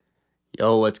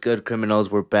Yo, what's good,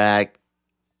 criminals? We're back.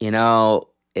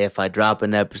 If I drop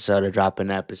an episode, I drop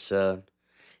an episode.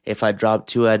 If I drop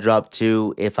two, I drop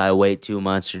two. If I wait 2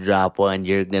 months to drop one,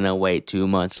 you're gonna wait 2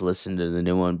 months to listen to the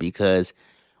new one because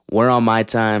we're on my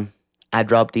time. I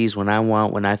drop these when I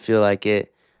want, when I feel like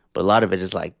it. But a lot of it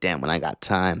is like, damn, when I got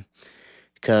time.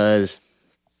 Because,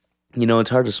 it's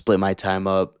hard to split my time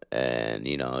up and,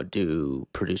 do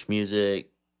produce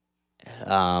music,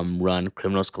 run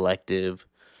Criminals Collective,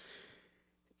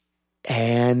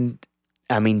 and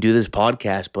do this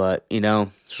podcast, but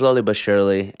slowly but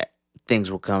surely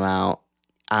things will come out.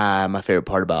 My favorite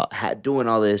part about doing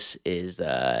all this is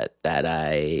that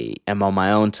I am on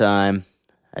my own time.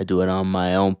 I do it on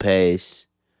my own pace,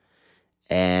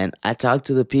 and I talk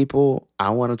to the people I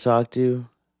want to talk to.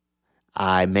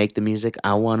 I make the music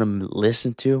I want to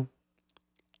listen to,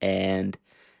 and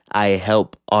I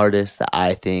help artists that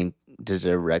I think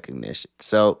deserve recognition.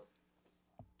 So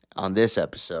on this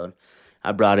episode,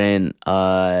 I brought in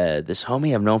this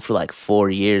homie I've known for like 4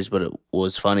 years, but it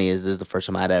was funny is this is the first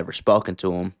time I'd ever spoken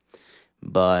to him.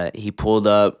 But he pulled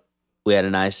up, we had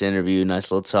a nice interview,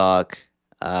 nice little talk.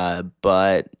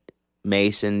 But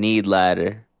Mason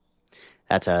Needladder,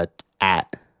 that's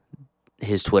at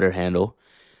his Twitter handle.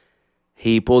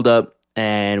 He pulled up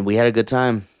and we had a good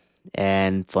time.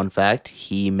 And fun fact,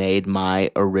 he made my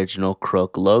original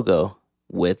Crook logo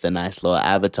with a nice little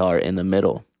avatar in the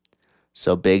middle.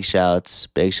 So big shouts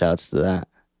to that.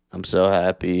 I'm so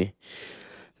happy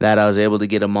that I was able to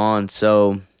get him on.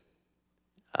 So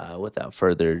without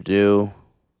further ado,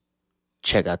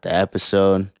 check out the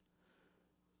episode.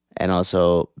 And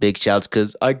also big shouts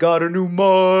because I got a new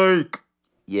mic.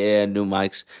 Yeah, new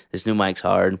mics. This new mic's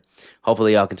hard.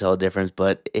 Hopefully y'all can tell the difference.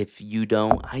 But if you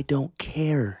don't, I don't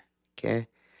care. Okay?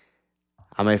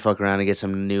 I might fuck around and get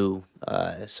some of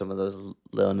those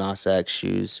Lil Nas X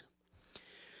shoes.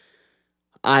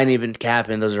 I ain't even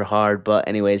capping, those are hard, but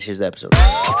anyways, here's the episode. Crooks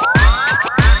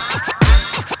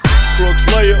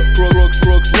layer, crooks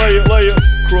layer, layer,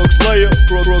 crooks layer,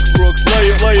 crooks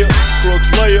layer, layer, crooks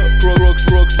layer, crooks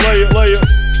layer, layer.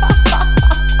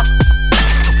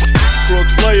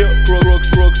 Crooks layer, crooks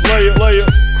layer, layer,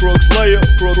 crooks layer,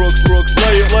 crooks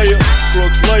layer, layer,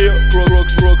 crooks layer,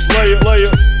 crooks layer, layer.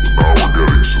 Now we're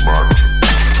getting some action.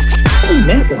 I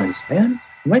met once, man.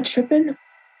 Am I tripping?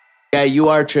 Yeah, you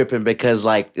are tripping because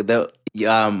like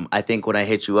I think when I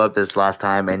hit you up this last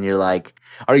time and you're like,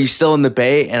 "Are you still in the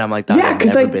Bay?" And I'm like, "Yeah,"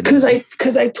 because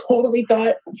I totally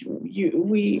thought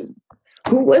who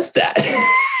was that?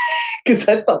 Because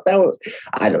I thought that was,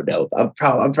 I don't know. I'm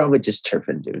probably just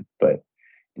tripping, dude. But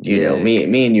you know,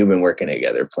 me and you've been working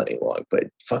together plenty long. But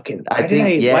fucking, why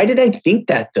did I think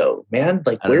that though, man?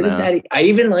 Like, where did that? I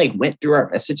even like went through our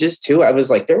messages too. I was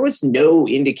like, there was no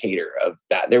indicator of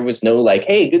that. There was no like,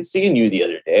 hey, good seeing you the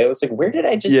other day. I was like, where did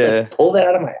I just like, pull that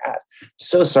out of my ass?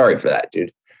 So sorry for that,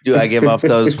 dude. Do I give off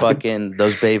those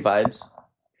those Bay vibes?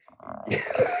 I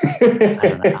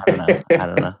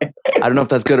don't know. I don't know if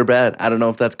that's good or bad.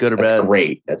 That's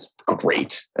great. That's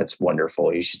great. That's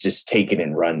wonderful. You should just take it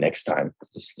and run next time.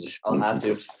 I'll have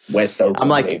to. West Oakland, I'm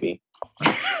like, baby.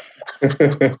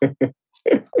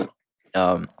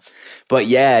 But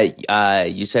yeah,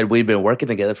 you said we'd been working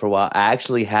together for a while. I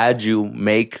actually had you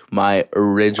make my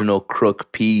original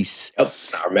Crook piece. Oh,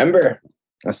 I remember.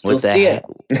 I still see it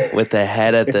with the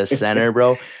head at the center,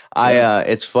 bro.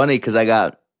 It's funny because I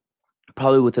got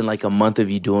probably within like a month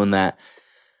of you doing that,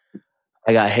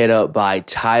 I got hit up by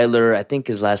Tyler. I think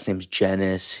his last name's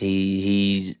Jenis.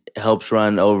 He helps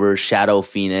run over Shadow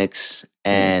Phoenix,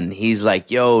 and he's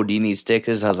like, "Yo, do you need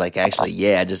stickers?" I was like, "Actually,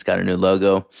 yeah, I just got a new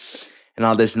logo, and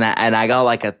all this and that." And I got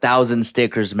like 1,000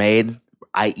 stickers made.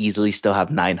 I easily still have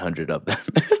 900 of them.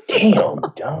 Damn,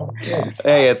 dude.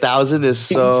 Hey, 1,000 is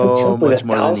so much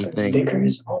more than you think.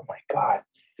 Stickers? Oh my god.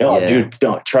 No, dude,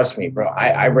 don't trust me, bro.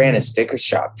 I ran a sticker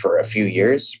shop for a few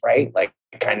years, right? Like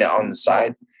kind of on the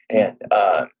side. And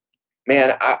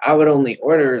man, I would only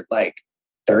order like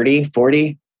 30,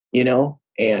 40,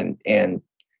 and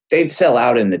they'd sell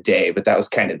out in the day, but that was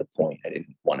kind of the point. I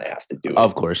didn't want to have to do it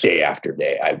of course day after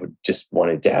day. I would just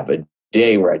wanted to have a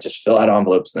day where I just fill out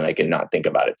envelopes and then I can not think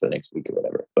about it for the next week or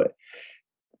whatever. But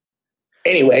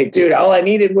anyway, dude, all I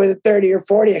needed was 30 or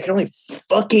 40. I can only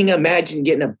fucking imagine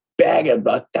getting a bag of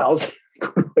 1,000.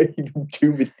 What do you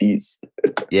do with these?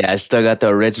 Yeah, I still got the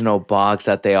original box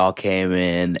that they all came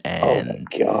in, and oh my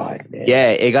god, man.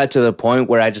 Yeah, it got to the point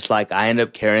where I end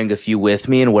up carrying a few with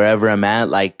me, and wherever I'm at,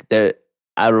 like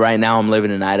right now I'm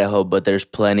living in Idaho, but there's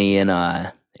plenty in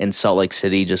Salt Lake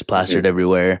City, just plastered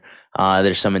everywhere.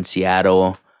 There's some in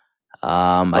Seattle.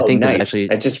 I think nice.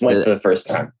 I just went for the first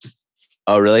time.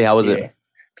 Oh, really? How was it?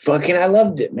 fucking, I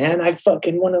loved it, man. I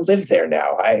fucking want to live there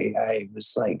now. I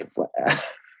was like, what?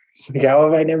 It's like, how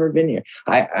have I never been here?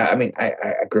 I mean, I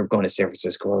grew up going to San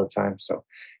Francisco all the time, so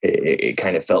it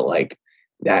kind of felt like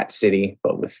that city,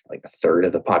 but with like a third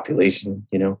of the population,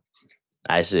 you know.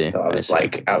 I see. So I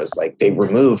was like, they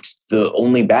removed the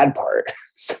only bad part.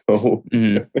 So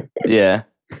yeah,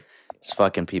 it's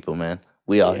fucking people, man.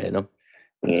 We all hate them.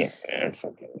 Yeah, man,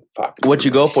 fucking popular. What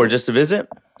you go for? Just to visit?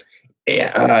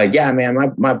 Yeah,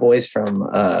 man. My boy's from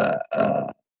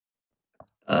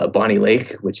Bonnie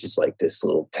Lake, which is like this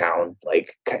little town,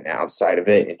 like kind of outside of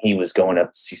it, and he was going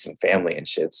up to see some family and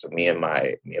shit. So me and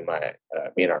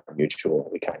our mutual,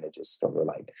 we kind of just were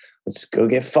like, let's go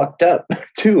get fucked up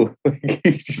too.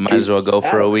 Might as well go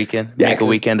for a weekend. Yeah, make a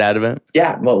weekend out of it.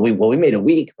 Yeah, well, we made a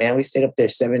week, man. We stayed up there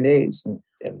 7 days.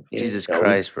 And Jesus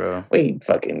Christ, bro. We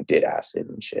fucking did acid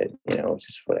and shit, you know,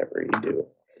 just whatever you do.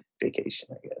 Vacation,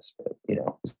 I guess. But, you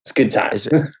know, it's good times.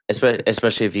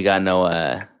 Especially if you got no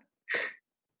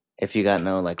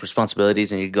like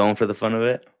responsibilities and you're going for the fun of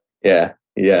it. Yeah.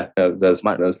 That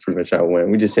was pretty much how it went.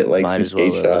 We just hit like some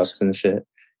skate shops and shit.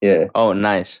 Yeah. Oh,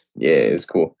 nice. Yeah, it was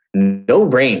cool. No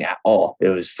rain at all. It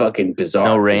was fucking bizarre.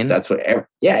 No rain? That's what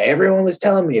everyone was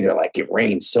telling me. They're like, it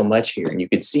rains so much here. And you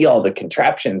could see all the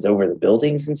contraptions over the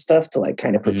buildings and stuff to like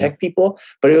kind of protect people.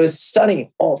 But it was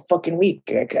sunny all fucking week.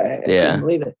 I couldn't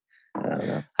believe it. I don't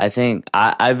know. I think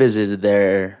I visited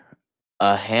there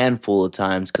a handful of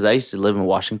times because I used to live in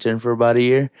Washington for about a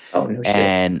year. Oh, no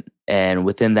shit. And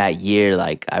within that year,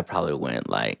 like I probably went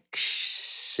like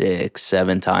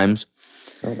 6-7 times.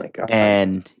 Oh my God.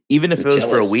 And even if it was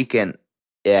for a weekend,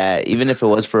 I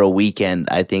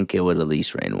think it would at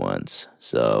least rain once.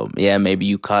 So yeah, maybe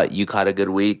you caught a good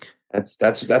week. That's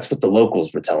what the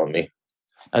locals were telling me.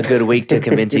 A good week to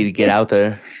convince you to get out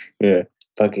there. Yeah.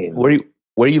 Fucking.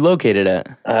 Where are you located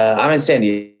at? I'm in San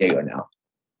Diego now.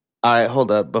 All right,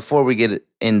 hold up. Before we get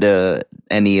into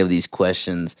any of these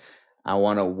questions, I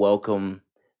want to welcome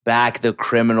back the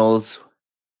criminals.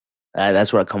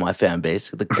 That's what I call my fan base,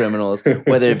 the criminals.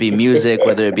 Whether it be music,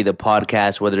 whether it be the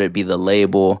podcast, whether it be the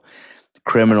label.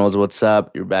 Criminals, what's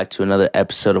up? You're back to another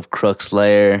episode of Crooks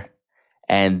Lair.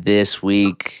 And this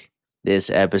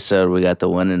episode, we got the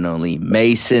one and only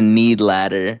Mason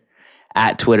Needlatter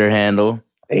at Twitter handle.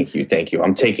 Thank you.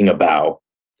 I'm taking a bow.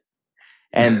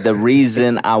 And the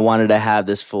reason I wanted to have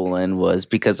this full in was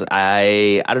because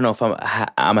I don't know if I'm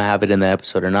gonna have it in the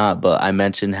episode or not, but I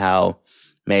mentioned how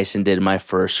Mason did my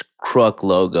first Crook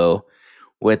logo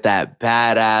with that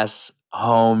badass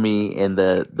homie in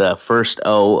the first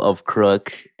O of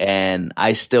Crook, and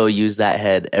I still use that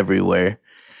head everywhere.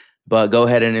 But go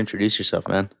ahead and introduce yourself,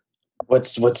 man.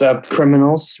 What's up,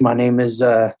 criminals? My name is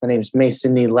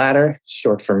Mason Needlatter,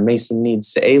 short for Mason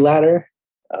Needs a Ladder.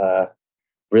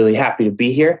 Really happy to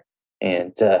be here,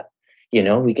 and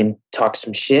we can talk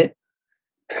some shit.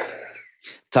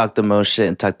 Talk the most shit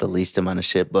and talk the least amount of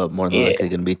shit, but more than likely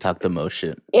gonna be talk the most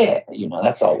shit. Yeah,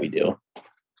 that's all we do.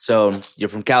 So you're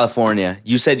from California.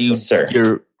 You said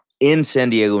you're in San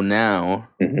Diego now.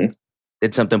 Mm-hmm.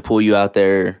 Did something pull you out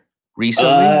there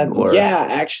recently? Yeah,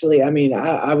 actually, I mean,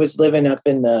 I was living up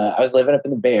in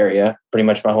the Bay Area pretty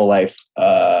much my whole life.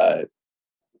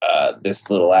 This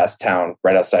little ass town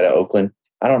right outside of Oakland.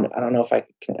 I don't know if I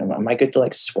can. Am I good to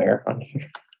like swear on here?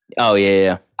 Oh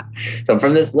yeah. So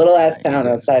from this little ass town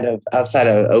outside of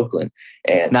Oakland,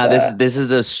 and now this is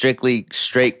a strictly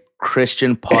straight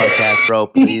Christian podcast, bro.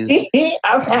 Please.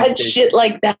 I've had shit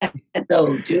like that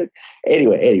though, dude.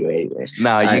 Anyway.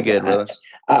 No, you good, bro.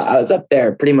 I was up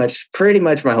there pretty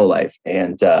much my whole life,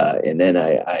 and then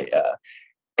I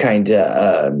kind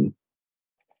of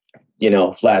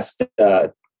last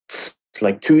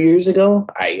like 2 years ago,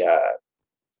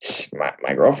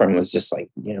 my girlfriend was just like,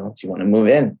 do you want to move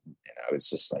in? And I was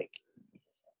just like,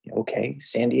 okay,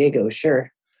 San Diego,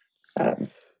 sure.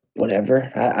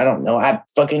 Whatever. I don't know.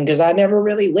 Because I never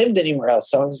really lived anywhere else.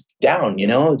 So I was down,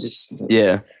 just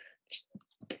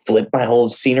flip my whole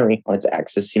scenery on its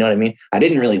axis. You know what I mean? I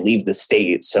didn't really leave the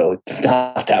state, so it's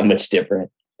not that much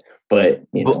different. But,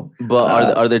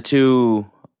 But are the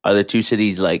two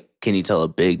cities, like, can you tell a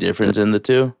big difference in the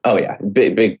two? Oh yeah.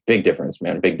 Big difference,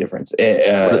 man. Big difference.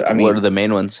 What are the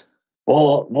main ones?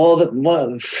 Well,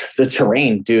 the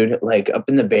terrain, dude. Like up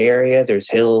in the Bay Area, there's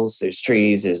hills, there's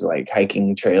trees, there's like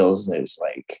hiking trails, and there's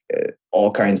like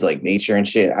all kinds of like nature and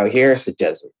shit. Out here, it's a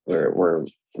desert. We're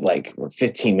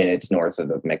 15 minutes north of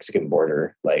the Mexican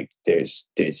border. Like there's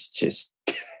just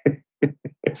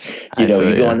you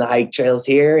go on the hike trails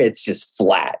here, it's just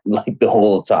flat like the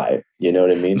whole time. You know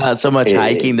what I mean? Not so much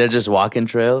hiking; they're just walking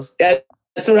trails. Yeah,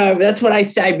 That's what I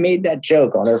said. I made that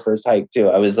joke on our first hike too.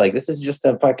 I was like, this is just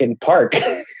a fucking park.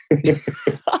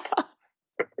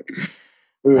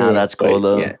 Now that's cool But,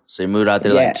 though. yeah. So you moved out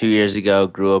there Yeah. like 2 years ago,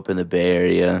 grew up in the Bay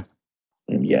Area.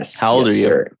 Yes. How old are you?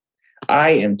 Sir. I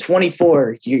am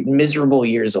 24 miserable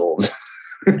years old.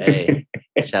 Hey,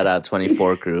 shout out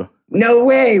 24 crew. No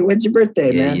way. When's your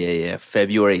birthday, Yeah, man? yeah.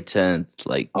 February 10th,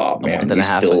 like Oh a man, month and a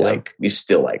half ago. you're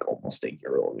still like almost a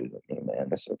year older than me, man.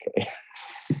 That's okay.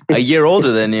 A year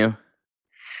older than you.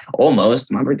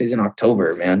 Almost. My birthday's in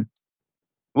October, man.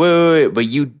 Wait. But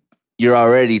you're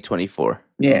already 24.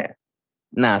 Yeah.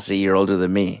 Nah, so you're older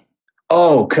than me.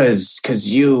 Oh, cause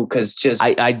just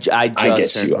I just I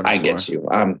get turned you. 24. I get you.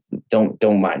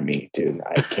 Don't mind me, dude.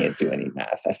 I can't do any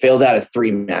math. I failed out of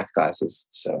 3 math classes,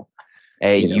 so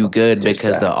Hey, you good there's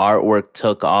because the that. artwork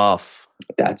took off.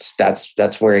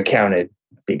 That's where it counted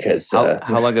because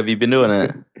How long have you been doing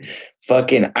it?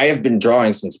 I have been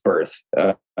drawing since birth.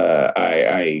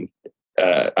 I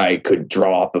could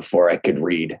draw before I could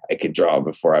read. I could draw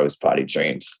before I was potty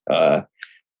trained.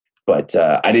 But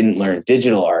I didn't learn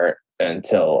digital art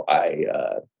until I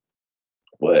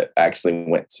actually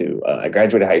went to. I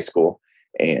graduated high school,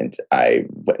 and I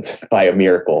went by a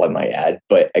miracle, I might add.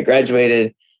 But I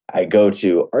graduated. I go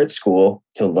to art school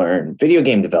to learn video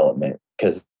game development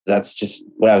because that's just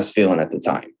what I was feeling at the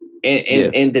time.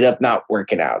 And ended up not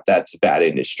working out. That's a bad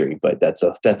industry, but that's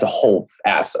a whole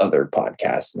ass other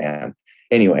podcast, man.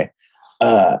 Anyway,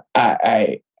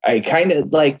 I kind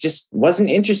of like just wasn't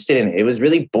interested in it. It was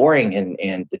really boring,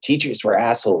 and the teachers were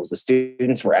assholes. The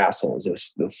students were assholes. It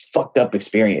was a fucked up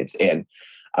experience, and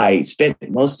I spent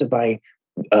most of my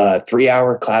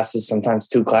 3-hour classes, sometimes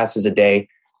 2 classes a day,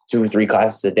 2 or 3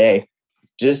 classes a day,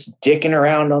 just dicking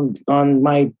around on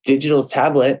my digital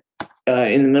tablet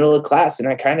in the middle of class, and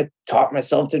I kind of taught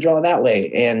myself to draw that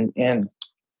way. And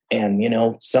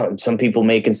some people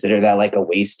may consider that like a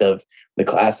waste of the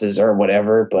classes or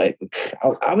whatever, but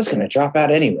I was going to drop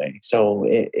out anyway. So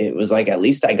it was like, at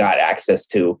least I got access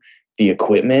to the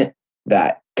equipment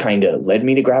that kind of led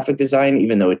me to graphic design,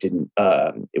 even though it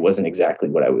wasn't exactly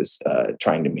what I was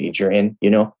trying to major in,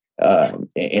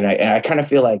 and I kind of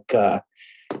feel like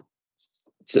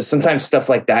so sometimes stuff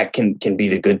like that can be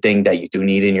the good thing that you do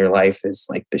need in your life, is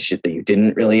like the shit that you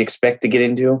didn't really expect to get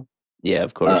into. Yeah,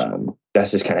 of course.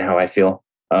 That's just kind of how I feel.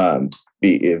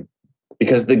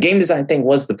 Because the game design thing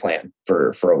was the plan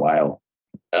for a while.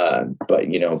 But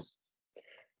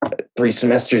 3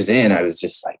 semesters in, I was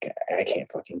just like, I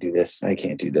can't fucking do this. I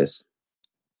can't do this.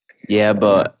 Yeah,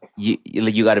 but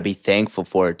you got to be thankful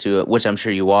for it too, which I'm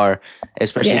sure you are,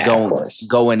 especially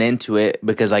going into it,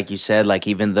 because like you said, like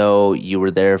even though you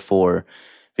were there for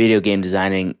video game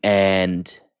designing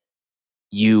and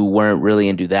you weren't really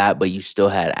into that, but you still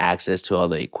had access to all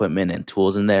the equipment and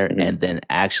tools in there, and then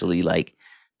actually like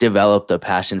developed a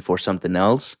passion for something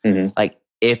else. Like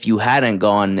if you hadn't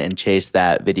gone and chased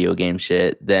that video game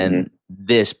shit, then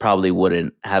this probably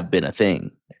wouldn't have been a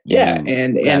thing.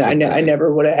 And I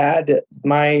never would have had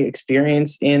my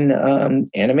experience in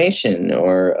animation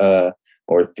or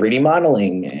 3D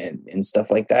modeling and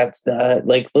stuff like that.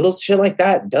 Like little shit like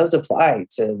that does apply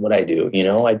to what I do.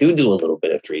 I do a little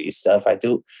bit of 3D stuff. I'm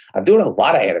doing a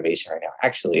lot of animation right now,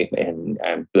 actually, and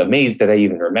I'm amazed that I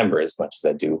even remember as much as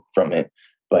I do from it.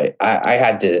 But I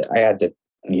had to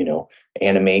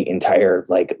animate entire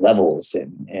like levels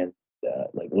and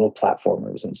like little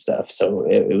platformers and stuff. So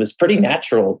it was pretty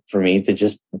natural for me to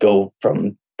just go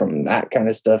from that kind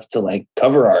of stuff to like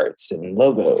cover arts and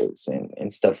logos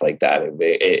and stuff like that.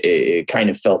 It kind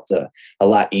of felt a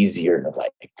lot easier to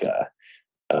like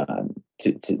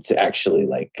to actually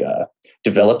like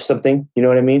develop something. You know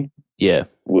what I mean? Yeah.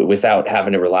 Without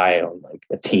having to rely on like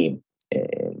a team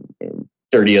and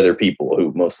 30 other people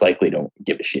who most likely don't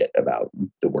give a shit about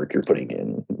the work you're putting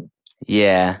in.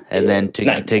 Yeah, and then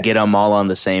to get them all on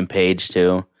the same page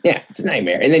too. Yeah, it's a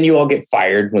nightmare. And then you all get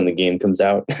fired when the game comes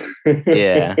out.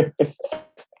 Yeah.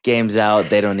 Game's out,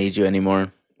 they don't need you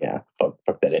anymore. Yeah, fuck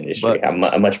that industry.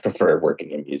 I much prefer working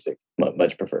in music.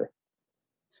 Much prefer.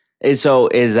 So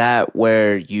is that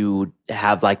where you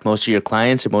have like most of your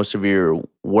clients or most of your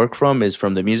work is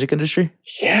from the music industry?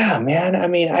 Yeah, man. I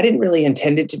mean, I didn't really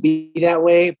intend it to be that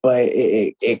way, but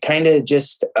it kind of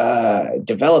just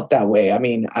developed that way. I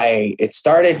mean, it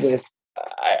started with,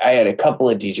 I had a couple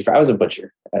of DJ. I was a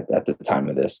butcher at the time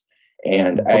of this.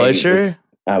 And I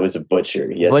was a butcher.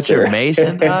 Yes, Butcher sir.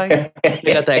 Mason, dog?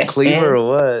 You got that cleaver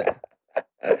or what?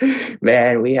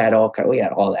 Man, we had all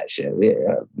that shit.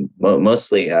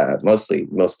 Mostly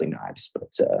knives,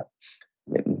 but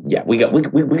yeah, we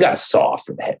got a saw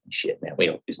for the heavy shit, man. We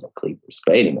don't use no cleavers,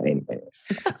 but anyway.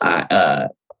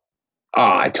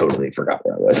 Oh, I totally forgot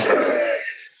where I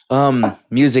was.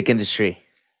 Music industry.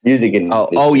 Music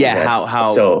industry. Oh yeah. Man.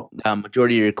 How So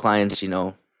majority of your clients, yeah.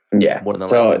 more than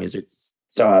likely music.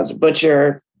 So I was a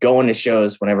butcher, going to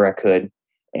shows whenever I could,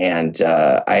 and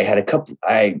I had a couple.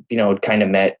 I kind of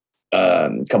met a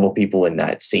couple people in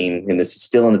that scene, and this is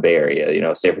still in the Bay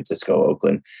Area, San Francisco,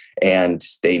 Oakland, and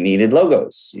they needed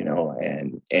logos,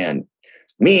 and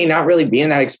me not really being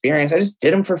that experienced, I just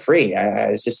did them for free. I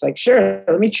was just like, sure,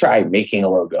 let me try making a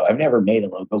logo. I've never made a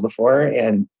logo before,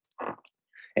 and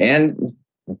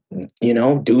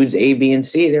dudes A, B, and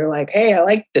C, they're like, hey, I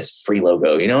like this free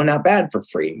logo, not bad for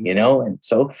free, and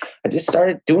so I just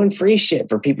started doing free shit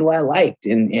for people I liked,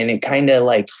 and it kind of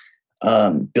like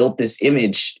built this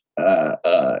image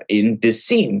in this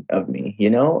scene of me,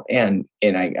 and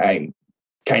I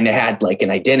kind of had like an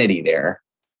identity there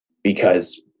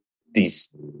because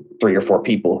these 3 or 4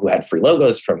 people who had free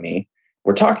logos from me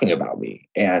were talking about me,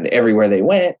 and everywhere they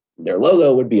went, their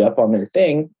logo would be up on their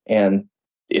thing, and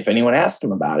if anyone asked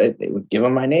them about it, they would give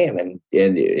them my name, and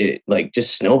it like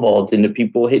just snowballed into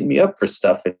people hitting me up for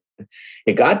stuff. And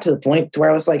it got to the point to where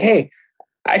I was like, hey,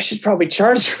 I should probably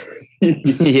charge.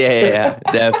 Yeah,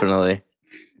 definitely.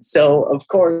 So of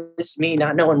course, me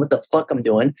not knowing what the fuck I'm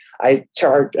doing, I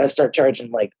start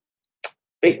charging like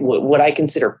what I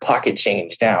consider pocket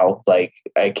change now. Like,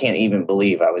 I can't even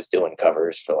believe I was doing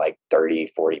covers for like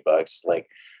 30-40 bucks. Like,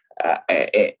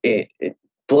 it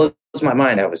blows my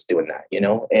mind I was doing that,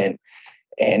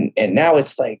 and now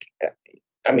it's like,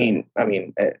 I mean, I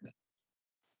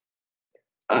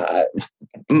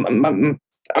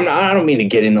don't mean to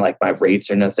get into like my rates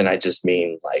or nothing. I just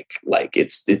mean like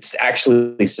it's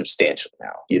actually substantial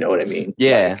now. You know what I mean?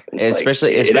 Yeah,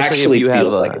 especially it actually if you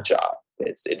feels have like a job.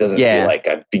 It doesn't feel like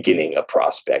I'm beginning a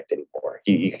prospect anymore.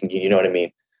 You know what I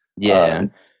mean? Yeah.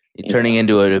 Turning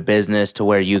into a business to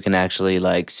where you can actually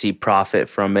like see profit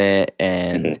from it,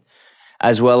 and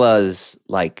as well as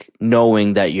like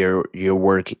knowing that your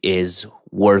work is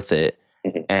worth it.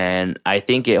 And I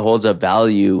think it holds up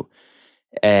value,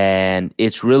 and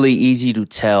it's really easy to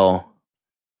tell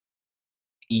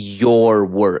your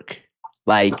work.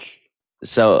 Like,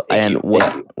 so, and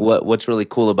what's really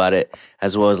cool about it,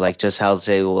 as well as like just how to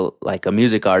say, well, like a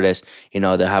music artist,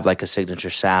 they'll have like a signature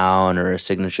sound or a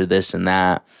signature this and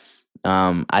that.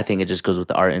 I think it just goes with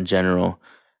the art in general.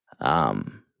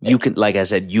 You can, like I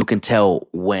said, you can tell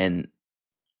when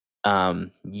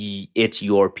it's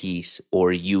your piece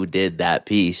or you did that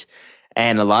piece,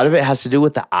 and a lot of it has to do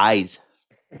with the eyes.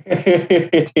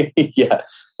 Yeah,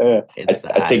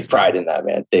 I take pride in that,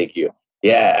 man. Thank you.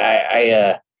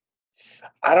 Yeah,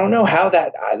 I don't know how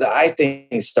the eye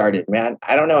thing started, man.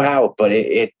 I don't know how, but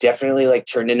it definitely like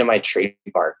turned into my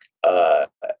trademark.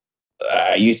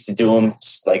 I used to do them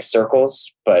like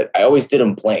circles, but I always did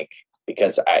them blank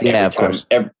because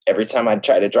every time I'd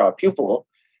try to draw a pupil,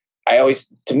 I was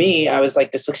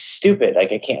like, this looks stupid.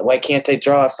 Like, why can't I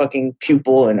draw a fucking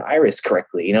pupil and iris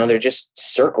correctly? They're just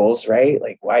circles, right?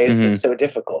 Like, why is this so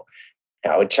difficult?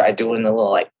 And I would try doing the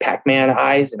little like Pac-Man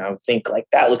eyes, and I would think like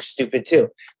that looks stupid too.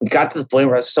 It got to the point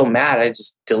where I was so mad, I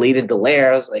just deleted the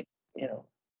layer. I was like,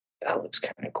 that looks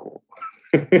kind of cool.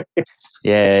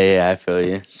 Yeah, I feel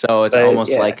you. So it's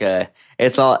almost like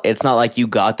it's not like you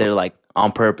got there like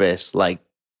on purpose. Like,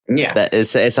 that it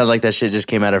sounds like that shit just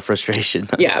came out of frustration.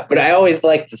 Yeah, but I always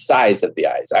liked the size of the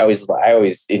eyes. That was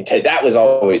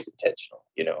always intentional,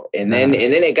 And then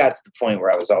it got to the point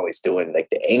where I was always doing like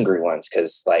the angry ones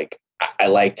because like I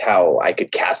liked how I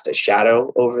could cast a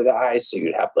shadow over the eyes, so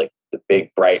you'd have like the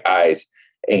big bright eyes,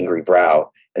 angry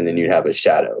brow, and then you'd have a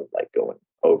shadow like going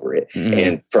over it.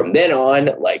 And from then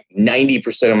on, like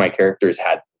 90% of my characters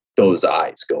had those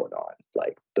eyes going on,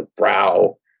 like the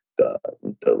brow, the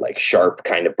like sharp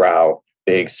kind of brow,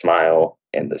 big smile,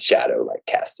 and the shadow like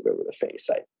casted over the face.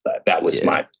 That was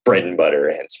my bread and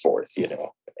butter henceforth,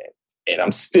 and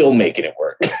I'm still making it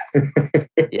work.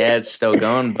 Yeah, it's still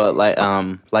going, but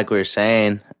like we were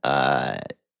saying,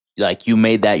 like you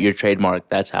made that your trademark.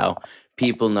 That's how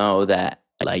people know that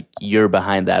like you're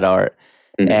behind that art,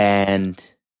 and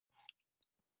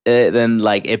then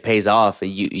like it pays off.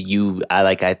 You've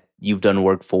done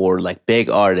work for like big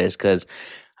artists, because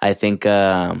I think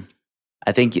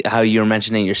how you were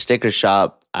mentioning your sticker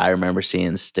shop. I remember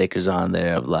seeing stickers on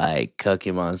there of like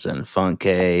Cookie Monster and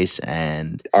Funkcase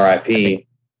and R.I.P.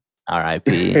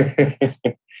 R.I.P.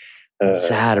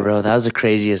 Sad, bro. That was the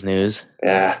craziest news.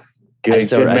 Yeah, good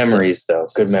memories though.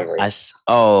 Good memories.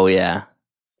 Yeah.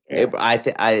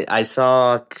 I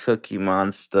saw Cookie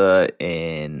Monster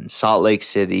in Salt Lake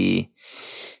City,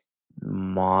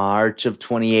 March of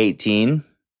 2018.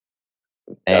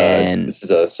 And this is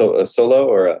a solo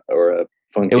or a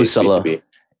Phone It was case beats a solo. beat.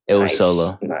 It was Nice,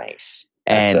 solo. nice.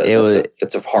 And it was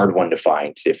That's a hard one to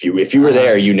find. If you were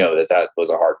there, you know that was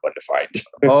a hard one to find.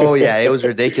 oh yeah, it was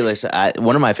ridiculous.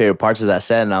 One of my favorite parts of that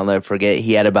set, and I'll never forget,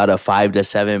 he had about a 5 to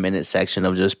 7 minute section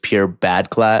of just pure bad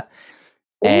clat.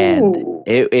 And Ooh.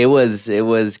 it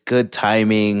was good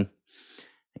timing,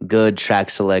 good track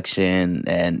selection,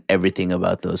 and everything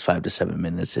about those 5 to 7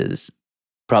 minutes is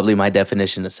probably my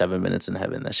definition of 7 minutes in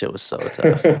heaven. That shit was so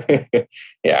tough.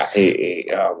 Yeah,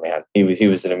 oh man, he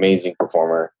was an amazing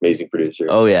performer, amazing producer.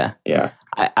 Oh yeah. Yeah.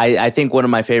 I think one of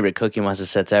my favorite Cookie Monster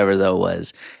sets ever though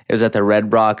was at the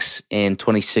Red Rocks in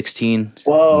 2016.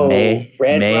 Whoa, May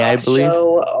I believe.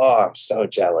 Show? Oh, I'm so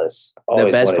jealous. The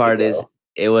best part is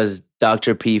it was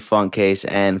Dr. P, Funk Case,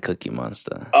 and Cookie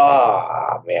Monster.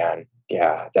 Oh man,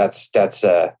 yeah, that's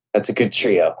a good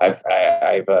trio.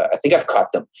 I think I've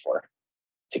caught them before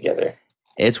together.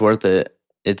 It's worth it.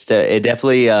 It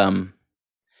definitely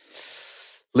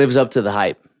lives up to the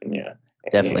hype. Yeah.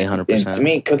 Definitely 100%. And to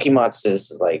me, Cookie Monster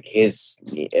is like his.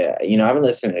 I've been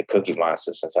listening to Cookie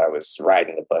Monster since I was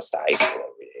riding the bus to high school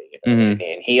every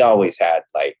day. And he always had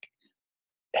like.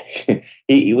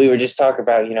 We were just talking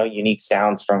about unique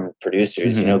sounds from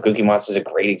producers. Cookie Monster is a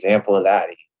great example of that.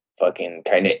 He fucking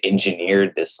kind of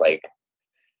engineered this like.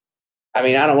 I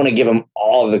mean, I don't want to give him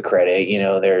all the credit.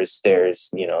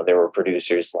 There were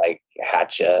producers like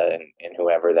Hatcha and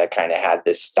whoever that kind of had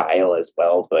this style as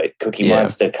well. But Cookie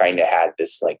Monster kind of had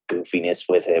this like goofiness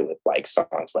with it, with like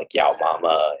songs like Yow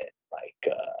Mama and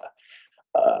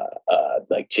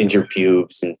like Ginger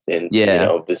Pubes and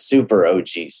the super OG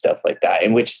stuff like that,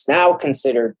 and which is now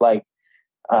considered like,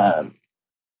 I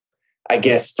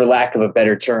guess for lack of a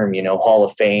better term, Hall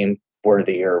of Fame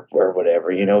worthy or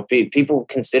whatever. People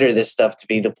consider this stuff to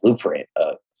be the blueprint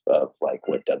of like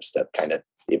what dubstep kind of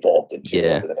evolved into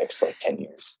over the next like 10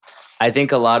 years. I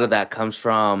think a lot of that comes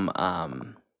from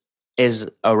is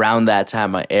around that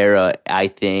time of era. I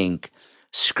think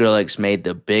Skrillex made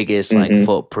the biggest like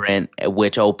footprint,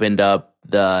 which opened up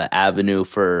the avenue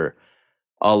for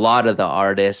a lot of the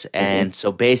artists. And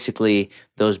so basically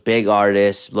those big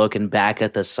artists looking back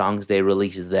at the songs they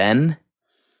released then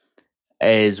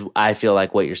is, I feel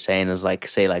like what you're saying is like,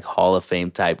 say like Hall of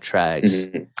Fame type tracks.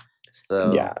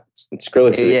 So yeah,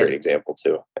 Skrillex is a great example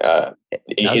too.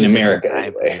 In America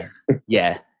anyway.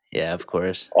 yeah, of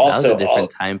course. Also, that was a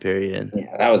different time period.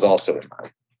 Yeah, that was also in my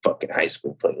fucking high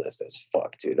school playlist as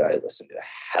fuck, dude. I listened to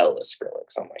hell of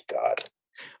Skrillex. Oh my god.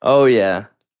 Oh yeah,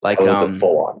 like that was a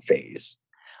full on phase.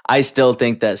 I still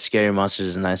think that Scary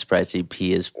Monsters and Nice Sprites EP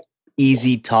is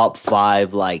easy top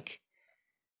 5. Like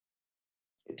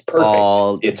it's perfect.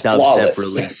 All it's flawless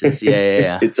releases.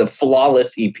 Yeah. It's a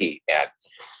flawless EP, man.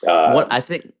 What I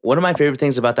think one of my favorite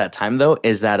things about that time though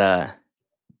is that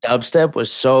dubstep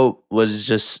was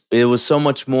so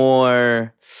much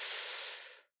more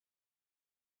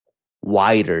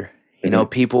wider.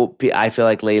 People. I feel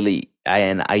like lately,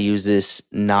 I use this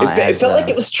not. It felt like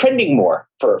it was trending more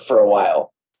for a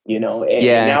while. And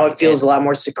now it feels a lot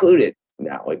more secluded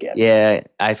now again. Yeah,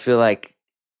 I feel like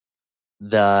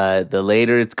the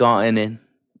later it's gotten in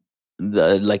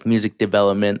the like music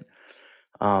development,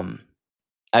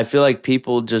 I feel like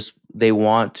people just they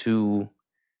want to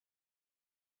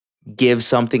give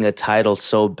something a title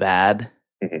so bad,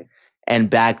 and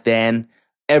back then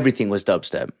everything was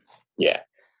dubstep. Yeah.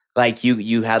 Like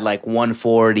you had like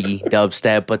 140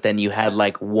 dubstep, but then you had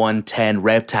like 110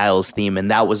 Reptiles theme,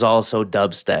 and that was also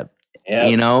dubstep.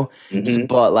 Yep.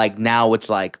 But like now it's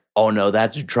like, oh no,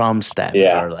 that's drum step.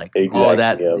 Yeah, or like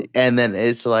exactly, and then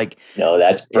it's like, no,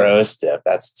 that's bro step.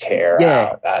 That's tear.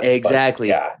 Yeah, that's exactly.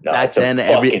 Back then,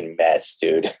 fucking mess,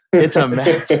 dude. It's a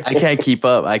mess. I can't keep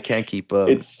up.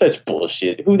 It's such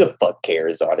bullshit. Who the fuck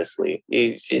cares? Honestly,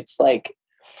 it's like.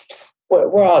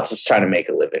 We're all just trying to make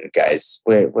a living, guys.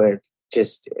 We're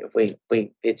just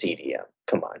it's EDM.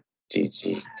 Come on,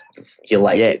 you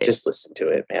like it? Just listen to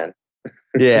it, man.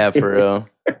 Yeah, for real.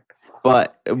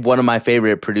 But one of my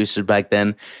favorite producers back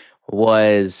then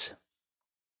was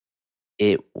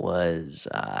Dylan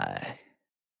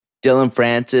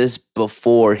Francis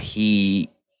before he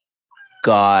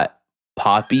got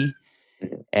poppy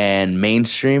and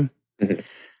mainstream.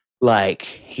 Like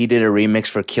he did a remix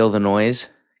for Kill the Noise.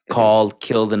 Called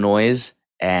Kill the Noise,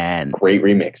 and great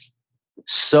remix.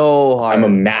 So hard. I'm a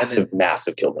massive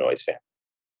Kill the Noise fan.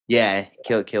 Yeah,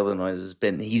 Kill the Noise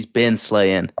he's been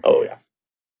slaying. Oh yeah.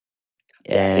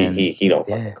 And he don't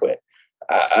fucking quit.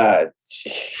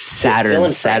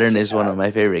 Saturn is one of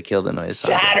my favorite Kill the Noise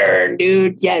songs. Saturn,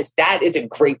 dude. Yes, that is a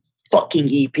great fucking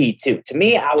EP too. To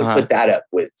me, I would put that up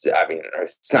with, I mean,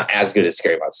 it's not as good as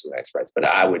Scary Monsters and Nice Sprites, but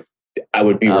I would I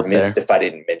would be Up remiss there. if I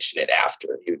didn't mention it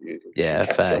after. Yeah,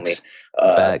 Kinda feel me.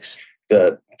 facts.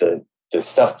 Facts. The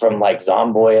stuff from like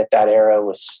Zomboy at that era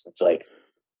was like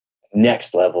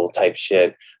next level type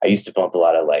shit. I used to bump a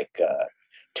lot of like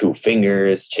Two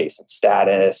Fingers, Chasing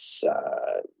Status,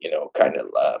 kind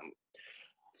of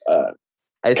just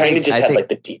I had think like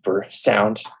the deeper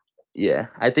sound. yeah.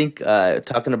 I think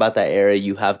talking about that era,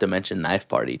 you have to mention Knife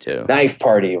Party too. Knife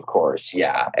Party, of course,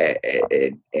 yeah.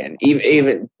 And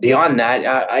even beyond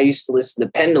that, I used to listen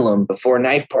to Pendulum before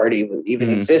Knife Party even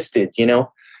existed,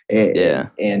 Yeah.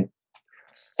 And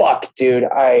fuck, dude,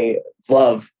 I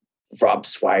love Rob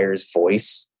Swire's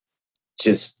voice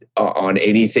just on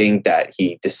anything that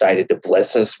he decided to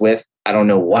bless us with. I don't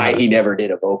know why he never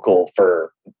did a vocal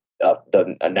for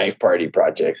a Knife Party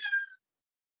project,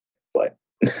 but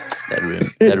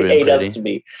that ate up to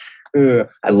me.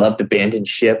 I loved Abandoned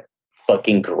Ship.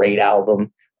 Fucking great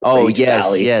album. Oh, Rage yes,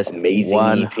 Valley, yes. amazing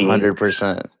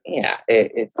 100%. EP. Yeah,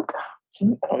 it's. I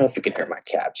don't know if you can hear my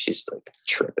cat. She's like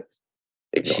tripping.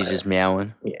 Ignore She's her. just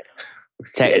meowing. Yeah.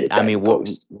 I mean,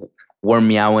 we're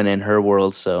meowing in her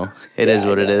world, so it is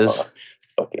what it is.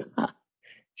 Fucking,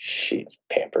 she's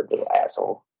pampered little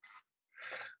asshole.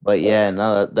 But yeah,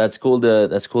 no, that's cool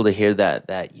to hear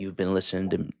that you've been listening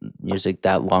to music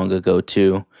that long ago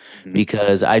too,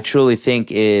 because I truly think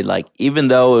it, like, even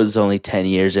though it was only 10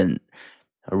 years and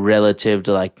relative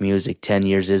to like music, 10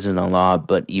 years isn't a lot,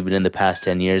 but even in the past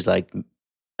 10 years, like,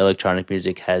 electronic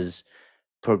music has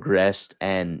progressed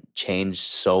and changed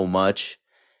so much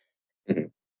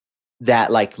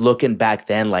that, like, looking back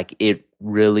then, like, it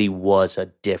really was a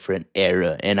different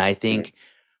era. And I think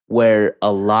where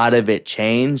a lot of it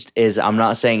changed is, I'm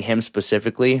not saying him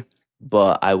specifically,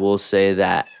 but I will say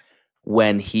that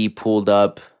when he pulled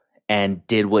up and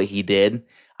did what he did,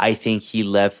 I think he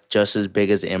left just as big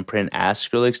as imprint as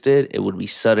Skrillex did. It would be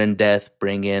Sudden Death,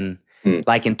 bring in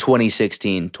like in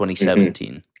 2016,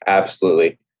 2017.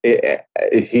 Absolutely.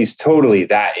 He's totally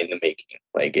that in the making.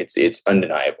 Like, it's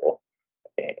undeniable.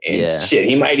 And shit,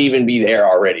 he might even be there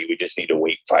already. We just need to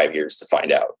wait 5 years to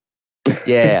find out.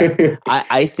 Yeah.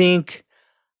 I think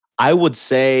I would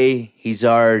say he's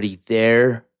already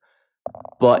there,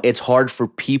 but it's hard for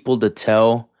people to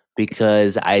tell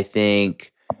because I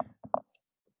think,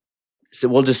 so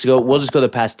we'll just go the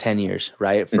past 10 years,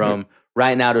 right? From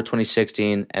right now to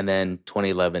 2016 and then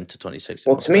 2011 to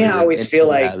 2016. Well, to me, I always feel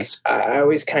like I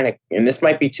always kind of, and this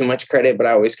might be too much credit, but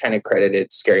I always kind of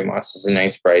credited Scary Monsters and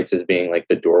Nice Sprites as being like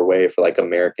the doorway for like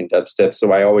American dubstep.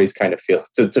 So I always kind of feel,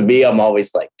 to me, I'm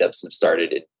always like, dubstep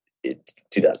started in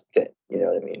 2010. You know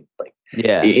what I mean? Like,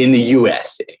 yeah, in the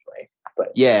US anyway.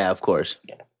 But yeah, of course.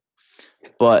 Yeah.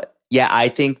 But yeah, I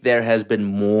think there has been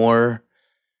more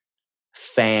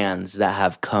fans that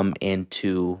have come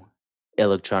into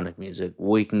electronic music,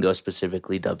 we can go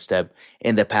specifically dubstep,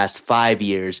 in the past 5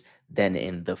 years than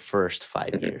in the first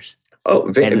 5 years.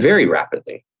 Oh, very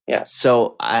rapidly. Yeah.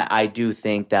 So I do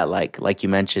think that, like you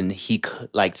mentioned, he could,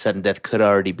 like, Sudden Death could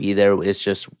already be there. It's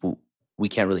just we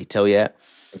can't really tell yet.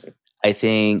 I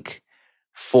think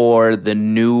for the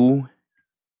new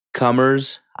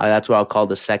comers, that's what I'll call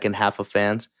the second half of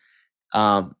fans.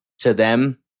 To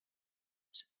them,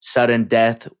 Sudden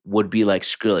Death would be like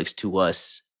Skrillex to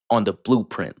us on the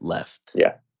Blueprint left.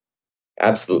 Yeah,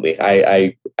 absolutely.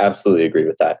 I absolutely agree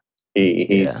with that.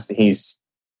 He's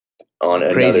on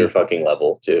another fucking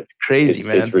level, dude. Crazy,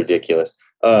 man. It's ridiculous.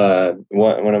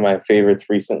 One of my favorites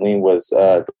recently was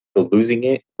the Losing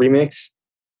It remix.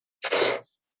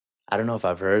 I don't know if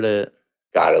I've heard it.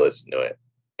 Gotta listen to it.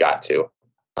 Got to.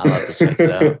 I'll have to check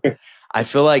it out. I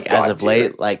feel like as of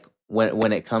late, like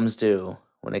when it comes to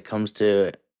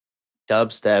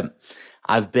dubstep,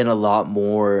 I've been a lot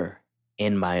more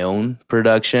in my own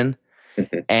production.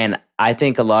 And I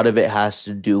think a lot of it has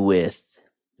to do with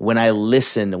when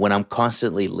I'm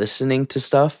constantly listening to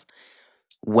stuff,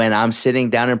 when I'm sitting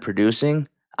down and producing,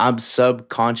 I'm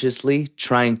subconsciously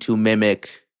trying to mimic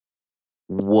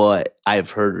what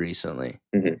I've heard recently.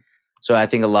 So I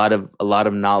think a lot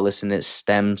of not listening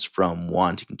stems from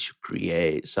wanting to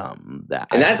create something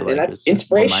that's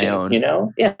inspiration, you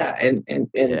know? Yeah. And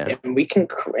we can,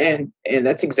 and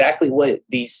that's exactly what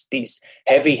these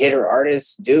heavy hitter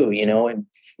artists do, you know, and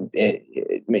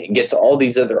it gets all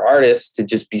these other artists to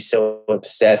just be so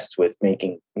obsessed with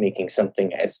making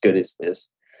something as good as this,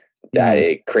 that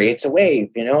it creates a wave,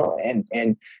 you know?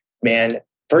 And man,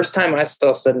 first time I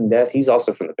saw Sudden Death, he's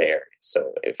also from the Bay Area.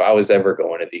 So if I was ever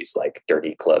going to these like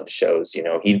dirty club shows, you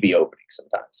know, he'd be opening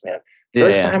sometimes, man.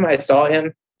 First time I saw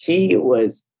him, he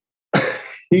was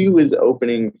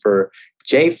opening for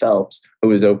Jay Phelps, who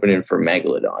was opening for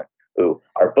Megalodon, who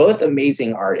are both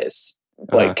amazing artists.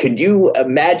 Like, could you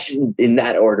imagine in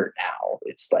that order now?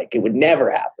 It's like it would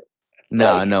never happen.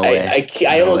 No, like, no way. I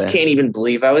No almost way. can't even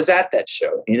believe I was at that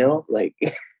show. Like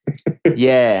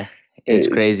Yeah, it's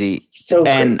crazy. so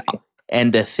and crazy.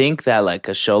 and to think that like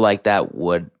a show like that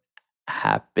would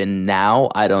happen now,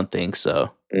 I don't think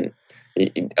so.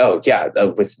 Oh yeah,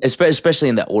 with Especially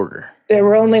in that order. there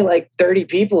were only like 30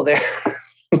 people there.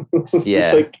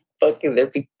 Yeah. Like fucking,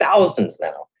 there'd be thousands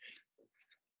now.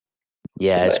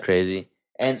 Yeah, it's But crazy.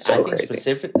 And so I think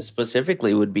crazy.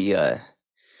 specifically would be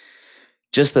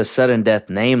just the sudden death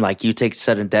name. Like you take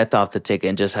sudden death off the ticket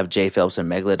and just have Jay Phelps and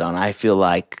Megalodon. I feel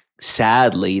like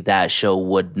sadly that show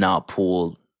would not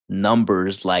pull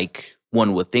numbers like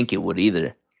one would think it would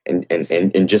either.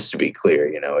 And just to be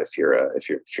clear, if you're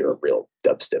a real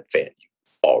dubstep fan, you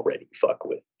already fuck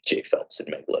with Jay Phelps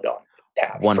and Megalodon.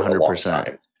 Have for a long 100%.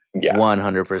 time. Yeah,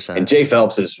 100%. and Jay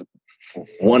Phelps is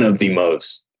one of the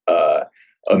most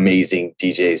amazing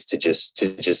DJs to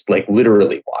just like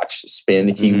literally watch spin.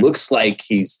 He looks like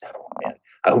he's, oh man,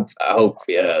 I hope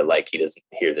like he doesn't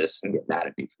hear this and get mad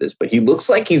at me for this, but he looks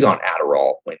like he's on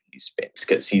Adderall when he spins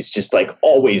because he's just like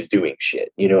always doing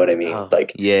shit. You know what I mean? Oh,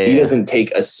 like yeah, he yeah. doesn't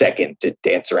take a second to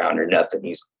dance around or nothing.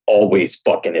 He's always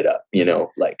fucking it up.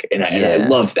 Like, and I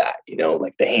love that.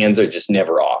 Like the hands are just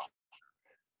never off.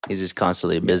 He's just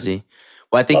constantly busy.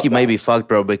 Well, I think you may be fucked,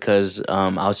 bro, because I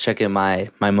was checking my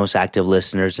most active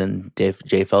listeners, and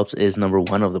Jay Phelps is number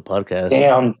 1 of the podcast.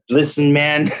 Damn, listen,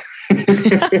 man.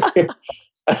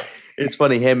 It's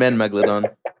funny, him and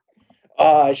Megalodon.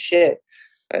 Oh shit.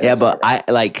 Yeah, but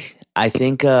I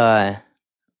think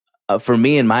for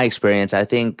me, in my experience, I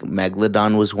think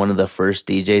Megalodon was one of the first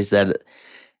DJs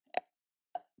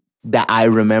that I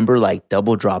remember like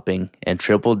double dropping and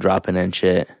triple dropping and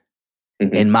shit.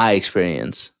 In my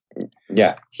experience.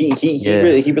 Yeah, he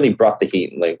really brought the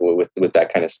heat, like with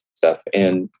that kind of stuff,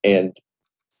 and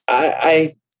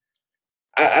I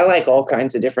like all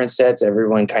kinds of different sets.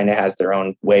 Everyone kind of has their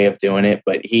own way of doing it,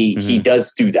 but he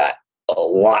does do that a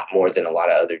lot more than a lot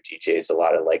of other DJs. A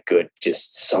lot of like good,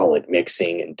 just solid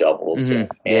mixing and doubles, and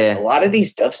a lot of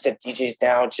these dubstep DJs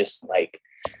now, just like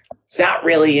it's not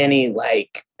really any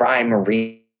like rhyme or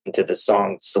reason to the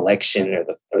song selection or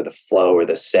the flow or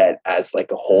the set as like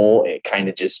a whole. It kind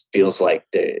of just feels like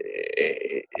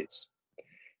it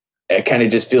kind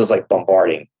of just feels like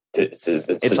bombarding to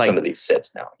like some of these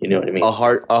sets now. You know what I mean? A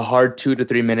hard 2 to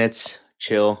 3 minutes,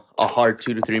 chill. A hard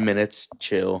 2 to 3 minutes,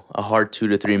 chill. A hard 2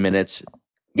 to 3 minutes.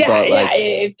 Yeah, but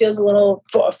it feels a little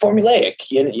formulaic.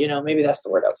 Maybe that's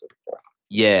the word I was looking for.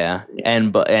 Yeah.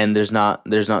 And there's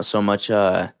not so much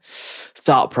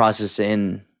thought process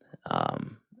in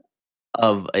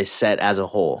of a set as a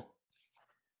whole.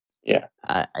 Yeah.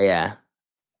 Yeah.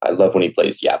 I love when he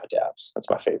plays Yabba Dabs. That's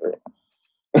my favorite.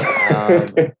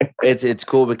 It's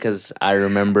cool because I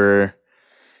remember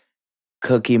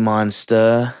Cookie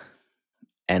Monster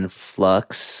and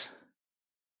Flux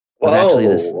was actually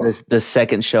the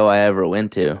second show I ever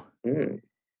went to.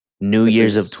 New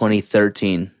Year's of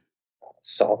 2013.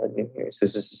 Solid New Year's.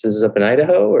 This is up in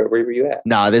Idaho, or where were you at?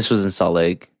 No, this was in Salt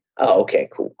Lake. Oh, okay,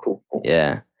 cool.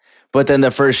 Yeah. But then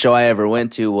the first show I ever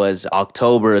went to was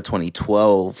October of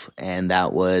 2012, and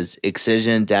that was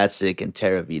Excision, Datsik, and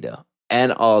Terravita,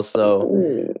 and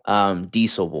also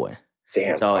Diesel Boy.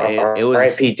 Damn. So it was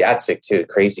R.I.P. Datsik too.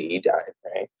 Crazy, he died,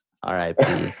 right? R.I.P.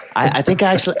 I think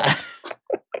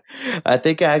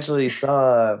I actually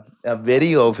saw a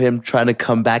video of him trying to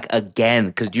come back again.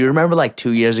 Because do you remember like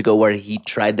 2 years ago where he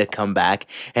tried to come back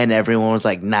and everyone was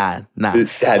like, nah. It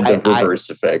had the reverse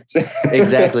effect.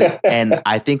 Exactly. And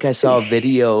I think I saw a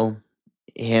video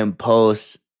him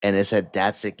post and it said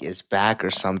Datsik is back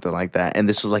or something like that. And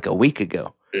this was like a week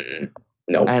ago.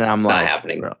 No, and I'm it's like, not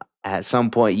happening. Bro, at some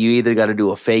point you either got to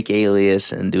do a fake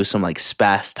alias and do some like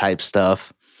spaz type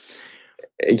stuff.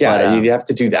 Yeah, but, you have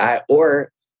to do that,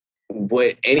 or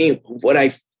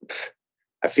I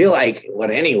feel like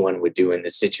what anyone would do in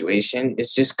this situation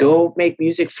is just go make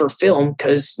music for film,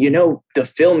 because the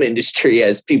film industry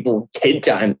has people 10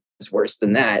 times worse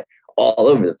than that all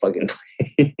over the fucking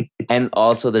place. And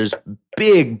also there's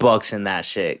big bucks in that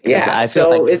shit. Yeah, I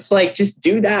feel like it's like, just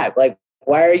do that. Like,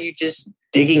 why are you just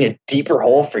digging a deeper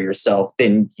hole for yourself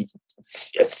than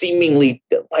seemingly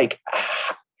like...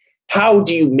 How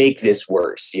do you make this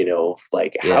worse?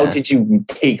 How did you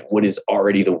take what is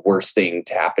already the worst thing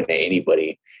to happen to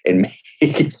anybody and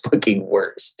make it fucking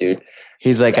worse, dude?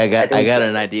 He's like, I got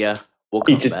an idea. We'll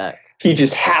come back. He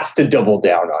just has to double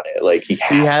down on it. Like he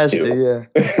has to.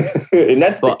 Yeah. And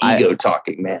that's the ego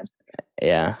talking, man.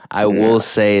 Yeah, I will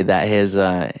say that his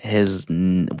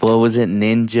what was it,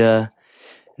 Ninja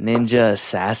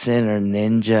Assassin or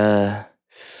Ninja?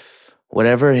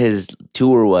 whatever his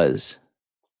tour was.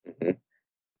 Mhm.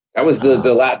 That was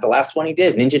the last one he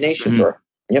did, Ninja Nation tour.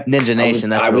 Yep, Ninja Nation.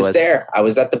 That's what it was. I was there. I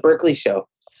was at the Berkeley show.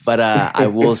 But I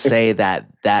will say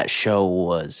that show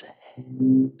was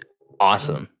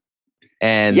awesome.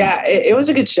 And yeah, it was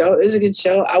a good show. It was a good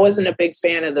show. I wasn't a big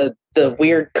fan of the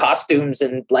weird costumes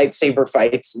and lightsaber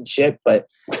fights and shit, but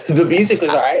the music was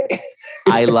all right.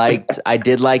 I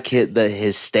did like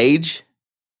his stage,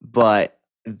 but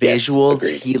visuals,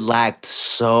 yes, he lacked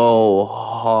so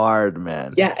hard,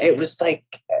 man. Yeah, it was like,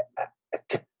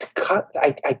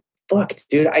 I fucked,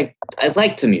 dude. I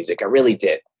liked the music. I really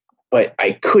did. But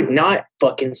I could not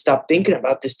fucking stop thinking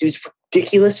about this dude's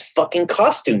ridiculous fucking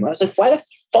costume. I was like, why the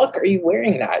fuck are you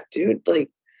wearing that, dude? Like,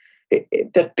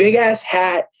 the big ass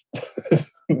hat,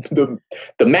 the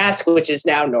mask, which is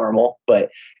now normal,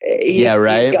 but he's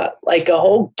got like a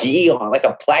whole gi on, like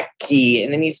a black gi,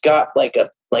 and then he's got like a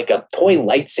toy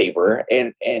lightsaber,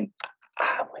 and I'm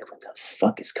like, what the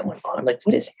fuck is going on? Like,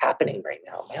 what is happening right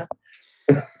now, man?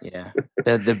 Yeah,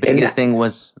 the biggest thing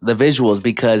was the visuals,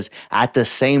 because at the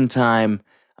same time,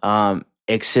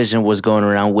 Excision was going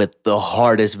around with the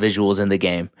hardest visuals in the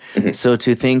game. Mm-hmm. So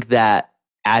to think that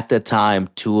at the time,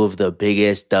 two of the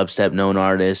biggest dubstep known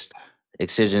artists,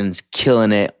 Excision's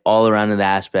killing it all around in the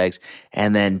aspects,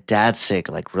 and then Datsik,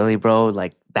 like, really, bro?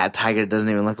 Like, that tiger doesn't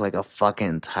even look like a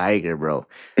fucking tiger, bro.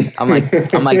 I'm like,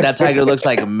 that tiger looks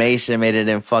like Mason made it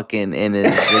in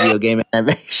his video game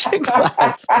animation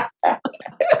class.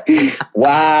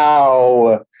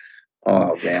 Wow.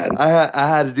 Oh man. I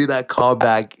had to do that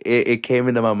callback. It came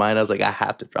into my mind. I was like, I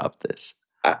have to drop this.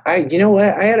 You know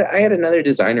what? I had another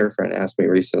designer friend ask me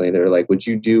recently. They're like, "Would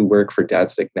you do work for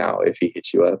Datsik now if he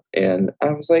hit you up?" And I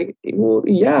was like, "Well,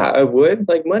 yeah, I would.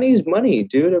 Like, money's money,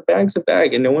 dude. A bag's a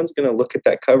bag, and no one's gonna look at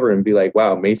that cover and be like,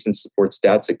 "Wow, Mason supports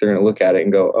Datsik." They're gonna look at it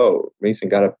and go, "Oh, Mason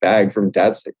got a bag from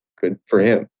Datsik. Good for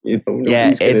him." You know?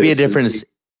 Yeah, it'd be a different.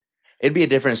 It'd be a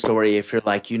different story if you're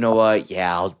like, you know what?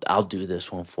 Yeah, I'll do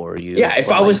this one for you. Yeah,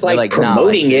 if I was like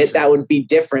promoting it, that would be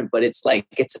different. But it's like,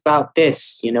 it's about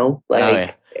this, you know,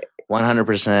 like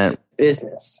 100%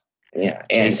 business. Yeah,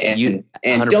 and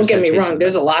don't get me wrong.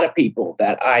 There's a lot of people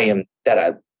that I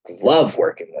love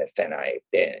working with,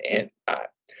 and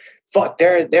fuck,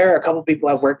 there are a couple people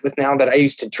I've worked with now that I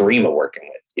used to dream of working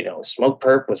with. You know, Smoke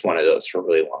Perp was one of those for a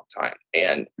really long time,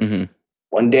 and. Mm-hmm.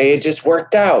 One day it just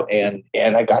worked out, and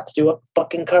I got to do a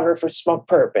fucking cover for Smoke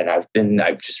Perp, and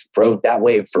I've just rode that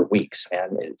wave for weeks,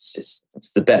 man.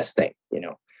 It's the best thing, you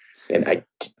know. And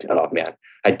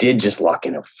I did just lock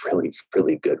in a really,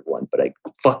 really good one, but I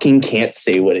fucking can't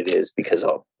say what it is because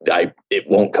it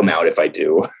won't come out if I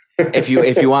do. if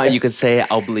you want, you could say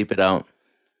I'll bleep it out.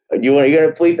 You're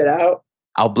gonna bleep it out?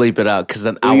 I'll bleep it out because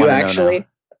then I want to know now.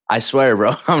 I swear,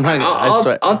 bro. I'm not. I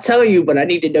swear. I'll tell you, but I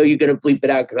need to know you're gonna bleep it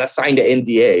out because I signed an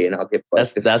NDA, and I'll get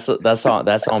fucked. That's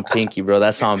on Pinky, bro.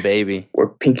 That's on Baby. We're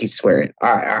Pinky swearing.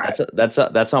 All right.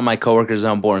 That's on my coworker's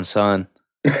unborn son.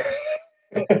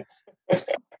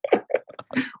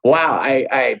 Wow,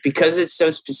 I because it's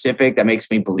so specific, that makes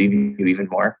me believe you even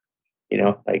more. You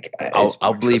know, like I'll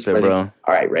bleep it, bro.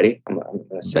 All right, ready? I'm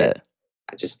gonna say it.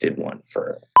 I just did one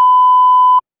for.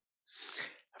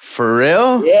 For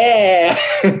real? Yeah.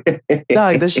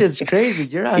 Dog, this shit's crazy.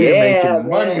 You're out here making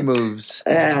money moves.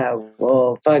 Yeah,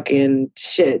 well, fucking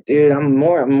shit, dude. I'm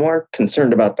more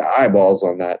concerned about the eyeballs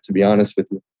on that, to be honest with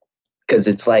you. Because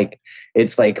it's like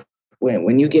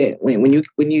when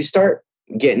you start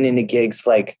getting into gigs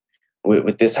like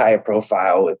with this high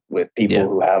profile with people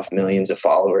who have millions of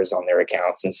followers on their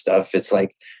accounts and stuff, it's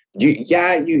like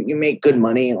you make good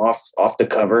money off the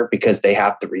cover because they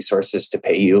have the resources to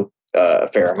pay you a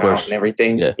fair amount and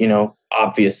everything, you know,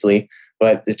 obviously.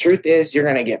 But the truth is, you're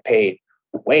going to get paid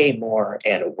way more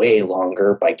and way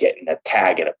longer by getting a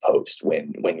tag and a post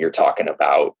when you're talking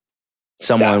about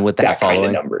someone with that kind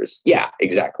of numbers. Yeah,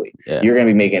 exactly. Yeah. You're going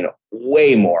to be making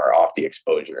way more off the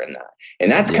exposure in that. And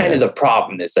that's kind of the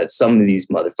problem, is that some of these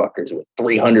motherfuckers with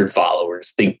 300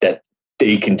 followers think that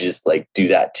they can just like do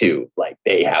that too. Like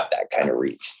they have that kind of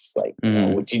reach. It's like, you know,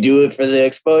 would you do it for the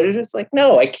exposure? It's like,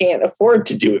 no, I can't afford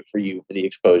to do it for you for the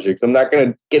exposure because I'm not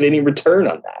going to get any return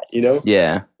on that, you know?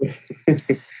 Yeah.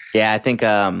 Yeah, I think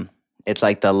it's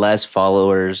like the less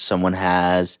followers someone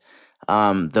has,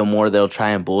 the more they'll try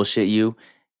and bullshit you.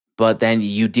 But then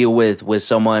you deal with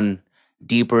someone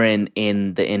deeper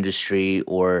in the industry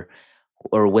or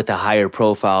with a higher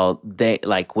profile, they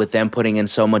like with them putting in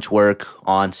so much work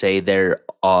on, say, their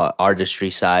artistry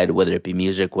side, whether it be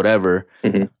music, whatever,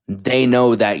 they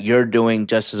know that you're doing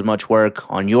just as much work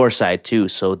on your side too.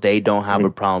 So they don't have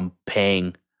a problem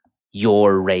paying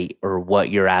your rate or what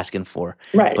you're asking for.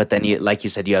 Right. But then you, like you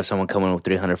said, you have someone coming with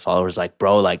 300 followers, like,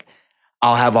 bro, like,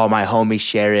 I'll have all my homies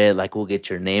share it. Like, we'll get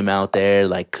your name out there.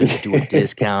 Like, could you do a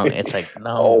discount? It's like,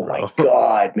 no, Oh bro. my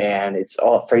God, man. It's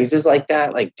all phrases like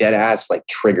that, like dead ass, like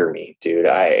trigger me, dude.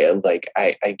 I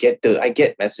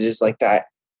get messages like that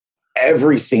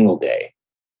every single day.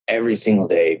 Every single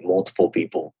day, multiple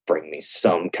people bring me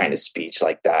some kind of speech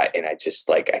like that. And I just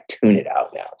like, I tune it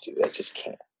out now, dude. I just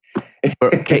can't.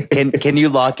 Can you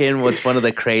lock in what's one of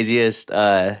the craziest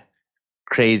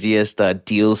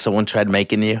deals someone tried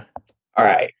making you? All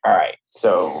right.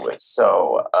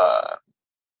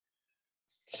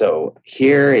 So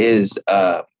here is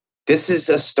this is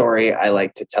a story I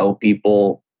like to tell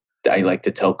people. I like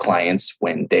to tell clients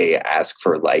when they ask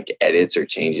for like edits or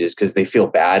changes because they feel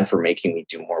bad for making me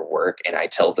do more work. And I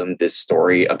tell them this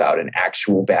story about an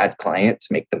actual bad client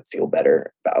to make them feel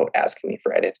better about asking me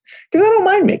for edits. Because I don't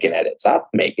mind making edits. I'll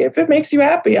make it. If it makes you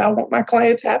happy, I want my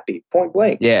clients happy, point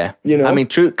blank. Yeah. You know, I mean,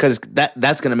 true, because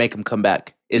that's going to make them come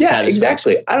back. Yeah,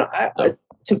 exactly.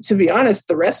 To be honest,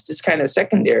 the rest is kind of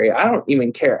secondary. I don't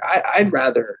even care. I'd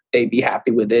rather they be happy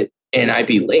with it and I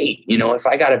be late. You know, if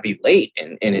I got to be late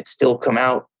and it still come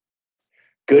out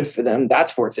good for them,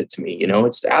 that's worth it to me. You know,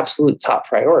 it's the absolute top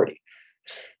priority.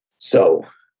 So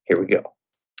here we go.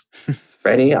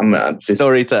 Ready?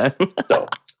 Story time.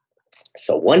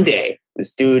 so one day,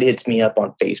 this dude hits me up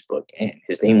on Facebook and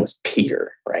his name was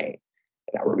Peter, right?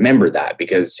 And I remember that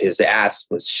because his ass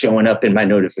was showing up in my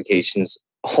notifications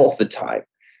all the time.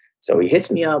 So he hits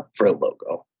me up for a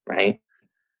logo, right?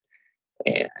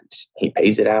 And he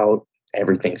pays it out.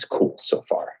 Everything's cool so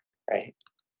far, right?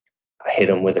 I hit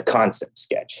him with a concept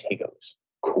sketch. He goes,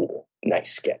 cool,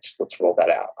 nice sketch. Let's roll that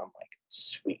out. I'm like,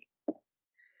 sweet.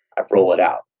 I roll it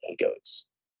out. He goes,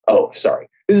 oh, sorry.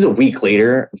 This is a week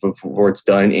later before it's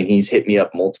done. And he's hit me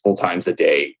up multiple times a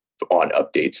day on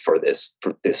updates for this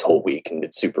whole week. And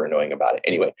it's super annoying about it.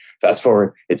 Anyway, fast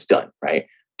forward, it's done, right?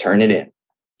 Turn it in.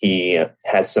 He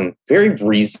has some very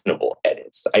reasonable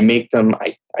edits. I make them,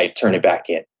 I turn it back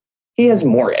in. He has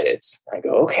more edits. I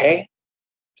go, okay,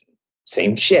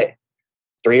 same shit.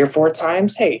 3 or 4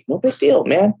 times. Hey, no big deal,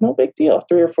 man. No big deal.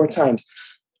 3 or 4 times.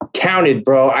 Counted,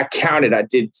 bro. I counted. I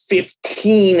did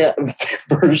 15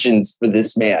 versions for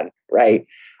this man, right?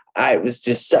 I was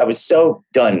so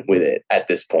done with it at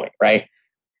this point, right?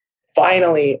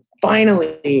 Finally,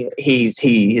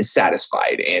 he is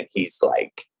satisfied and he's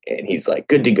like,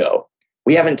 good to go.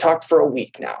 We haven't talked for a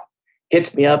week now.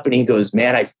 Hits me up and he goes,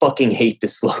 man, I fucking hate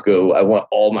this logo. I want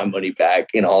all my money back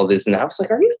and all this. And I was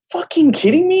like, are you fucking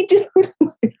kidding me, dude?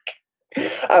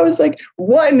 I was like,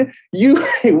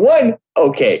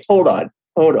 okay, hold on.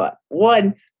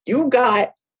 One, you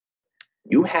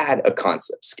had a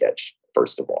concept sketch,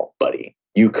 first of all, buddy.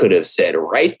 You could have said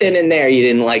right then and there you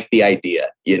didn't like the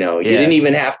idea. You know, you didn't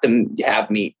even have to have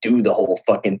me do the whole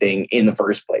fucking thing in the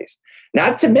first place.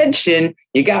 Not to mention,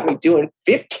 you got me doing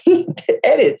 15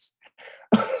 edits.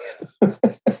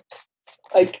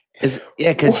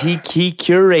 Because he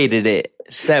curated it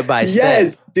step by step.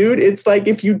 Yes, dude. It's like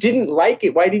if you didn't like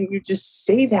it, why didn't you just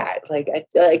say that? Like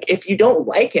if you don't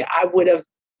like it, I would have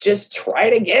just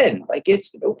tried again. Like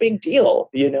it's no big deal,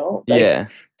 you know? Like,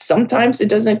 sometimes it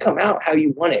doesn't come out how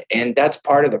you want it. And that's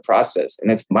part of the process.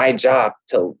 And it's my job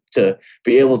to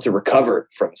be able to recover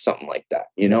from something like that,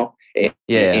 you know?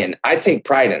 And I take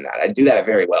pride in that. I do that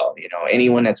very well. You know,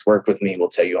 anyone that's worked with me will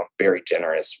tell you I'm very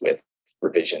generous with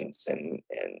revisions and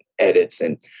edits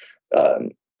and,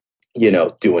 you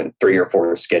know, doing 3 or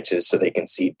 4 sketches so they can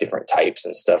see different types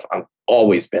and stuff. I've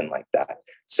always been like that.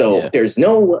 So there's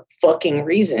no fucking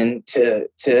reason to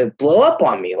blow up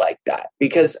on me like that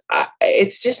because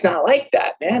it's just not like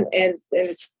that, man. And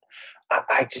it's,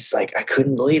 I just like, I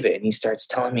couldn't believe it. And he starts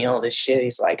telling me all this shit.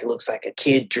 He's like, it looks like a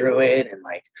kid drew it and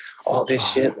like all this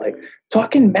shit, like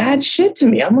talking mad shit to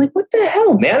me. I'm like, what the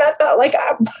hell, man? I thought like,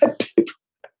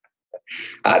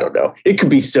 I don't know. It could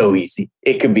be so easy.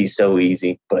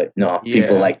 But no,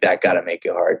 people like that got to make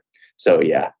it hard. So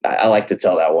yeah, I like to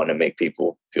tell that one to make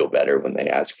people feel better when they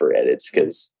ask for edits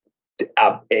because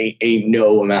a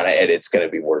no amount of edits going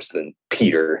to be worse than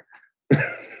Peter.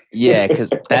 Yeah, because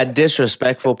that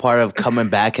disrespectful part of coming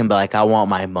back and be like, I want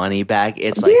my money back.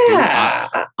 It's like, dude,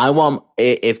 I want,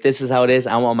 if this is how it is,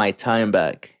 I want my time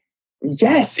back.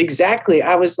 Yes, exactly.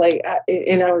 I was like,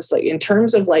 in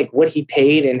terms of like what he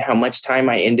paid and how much time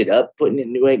I ended up putting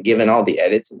into it, given all the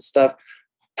edits and stuff,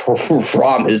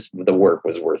 promise the work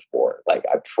was worth more. Like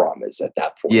I promise at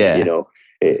that point, you know,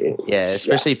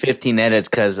 especially 15 edits.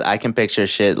 Cause I can picture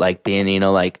shit like being, you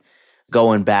know, like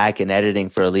going back and editing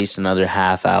for at least another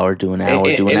half hour, do an hour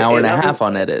and a half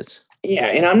on edits. Yeah,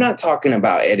 and I'm not talking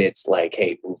about edits like,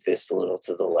 hey, move this a little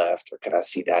to the left, or can I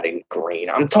see that in green?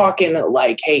 I'm talking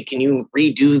like, hey, can you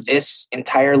redo this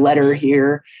entire letter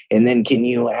here? And then can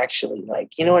you actually,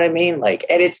 like, you know what I mean? Like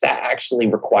edits that actually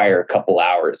require a couple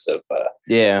hours of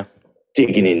Yeah.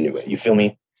 digging into it. You feel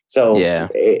me? So Yeah.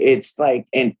 it's like,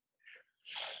 and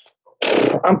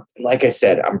I'm, like I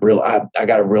said, I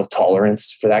got a real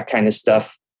tolerance for that kind of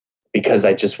stuff because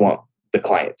I just want the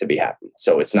client to be happy.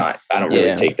 So it's not, I don't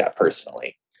really take that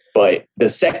personally. But the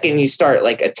second you start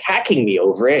like attacking me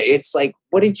over it, it's like,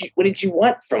 what did you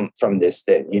want from this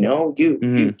then? You know,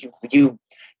 you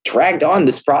dragged on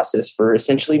this process for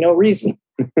essentially no reason.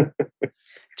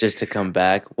 Just to come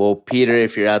back. Well, Peter,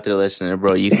 if you're out there listening,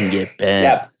 bro, you can get bent.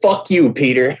 Yeah, fuck you,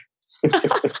 Peter.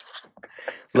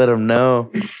 Let him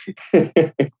know.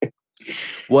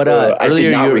 What I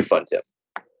earlier did not you refund him.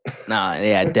 Nah,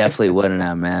 yeah, definitely wouldn't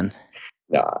have, man.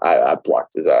 No, I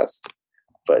blocked his ass.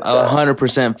 But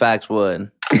 100% facts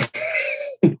would.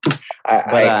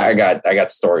 I got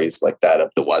stories like that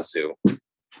up the wazoo.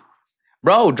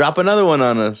 Bro, drop another one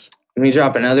on us. Let me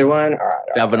drop another one. All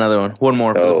right. Drop another one. One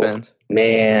more for the fans.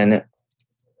 Man,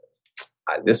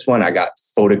 this one I got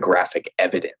photographic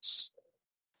evidence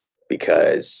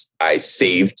because I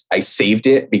saved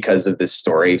it because of this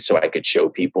story so I could show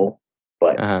people.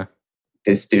 But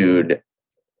this dude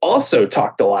also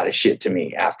talked a lot of shit to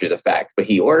me after the fact. But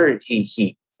he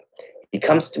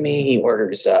comes to me. He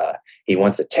orders. He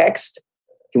wants a text.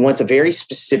 He wants a very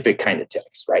specific kind of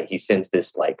text, right? He sends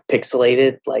this like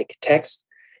pixelated like text.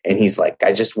 And he's like,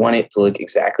 I just want it to look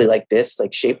exactly like this,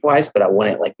 like shape-wise, but I want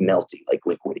it like melty, like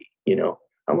liquidy, you know?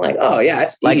 I'm like, oh yeah,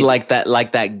 it's easy. like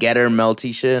that getter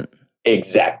melty shit.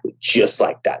 Exactly, just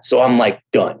like that. So I'm like,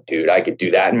 done, dude. I could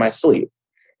do that in my sleep.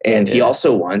 And he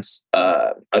also wants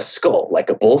a skull,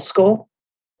 like a bull skull.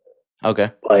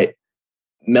 Okay. But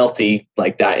melty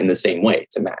like that in the same way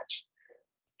to match.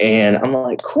 And I'm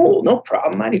like, cool, no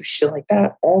problem. I do shit like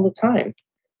that all the time.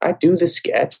 I do the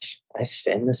sketch. I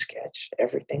send the sketch.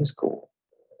 Everything's cool.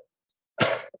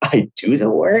 I do the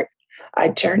work. I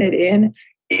turn it in.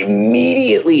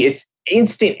 Immediately, it's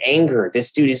instant anger.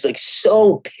 This dude is like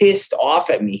so pissed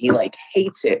off at me. He like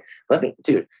hates it.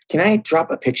 Dude, can I drop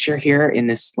a picture here in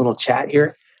this little chat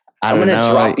here? I'm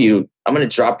gonna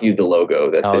drop you the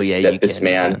logo that this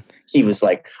man. He was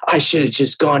like, I should have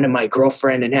just gone to my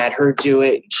girlfriend and had her do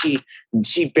it.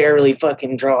 She barely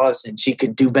fucking draws, and she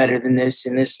could do better than this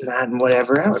and this and that and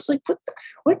whatever. And I was like,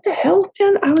 what the hell,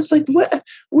 man? I was like, what?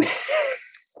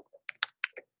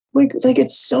 like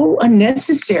it's so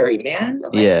unnecessary, man.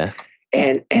 Like, yeah.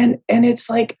 And it's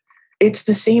like, it's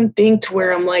the same thing to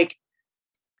where I'm like,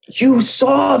 you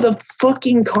saw the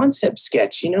fucking concept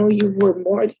sketch, you know, you were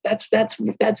more, that's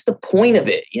the point of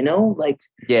it, you know, like,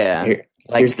 yeah,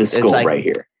 here's the skull like, right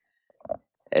here.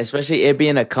 Especially it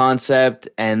being a concept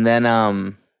and then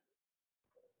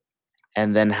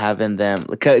having them,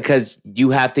 because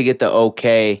you have to get the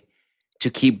okay to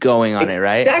keep going on it,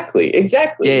 right? Exactly.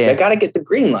 Yeah. I got to get the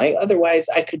green light. Otherwise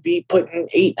I could be putting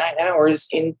 8-9 hours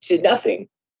into nothing.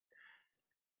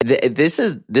 This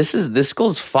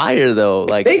school's fire though.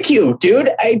 Like, thank you, dude.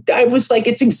 I was like,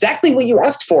 it's exactly what you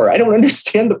asked for. I don't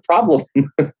understand the problem.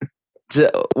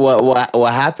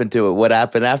 What happened to it? What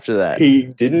happened after that? He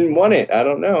didn't want it. I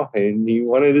don't know. And he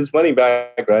wanted his money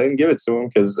back, but I didn't give it to him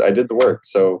because I did the work.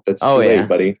 So that's too late,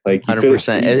 buddy. Like,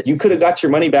 100%. You could have got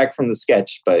your money back from the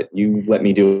sketch, but you let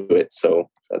me do it.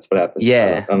 So that's what happens.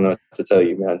 Yeah. I don't know what to tell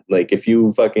you, man. Like, if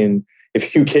you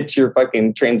get your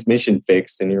fucking transmission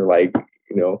fixed and you're like,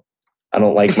 you know, I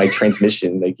don't like my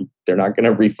transmission, like, they're not going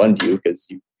to refund you because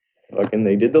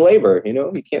they did the labor, you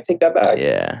know, you can't take that back.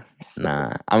 Yeah.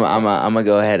 Nah, I'm gonna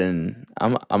go ahead and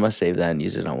I'm gonna save that and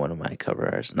use it on one of my cover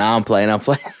arts. Nah, I'm playing.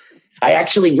 I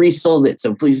actually resold it,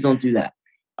 so please don't do that.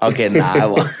 Okay, nah, I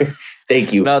won't.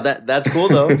 Thank you. No, that's cool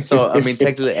though. So I mean,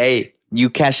 technically, hey, you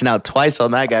cashing out twice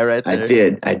on that guy right there.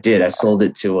 I did. I sold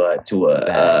it to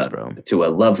a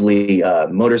lovely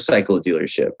motorcycle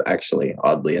dealership, actually,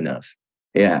 oddly enough.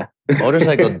 Yeah.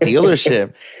 Motorcycle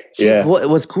dealership. See, yeah.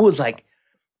 What's cool is like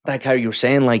how you were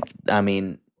saying, like, I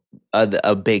mean,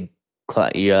 a big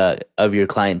of your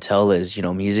clientele is, you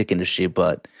know, music industry,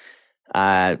 but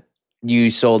you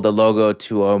sold the logo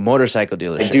to a motorcycle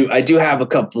dealership. I do have a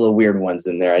couple of weird ones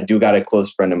in there. I do got a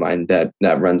close friend of mine that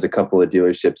runs a couple of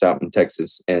dealerships out in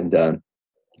Texas, and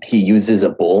he uses a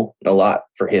bull a lot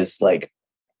for his like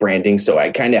branding. So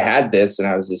I kind of had this, and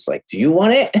I was just like, "Do you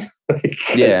want it?" Like,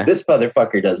 Yeah. this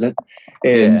motherfucker doesn't.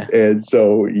 And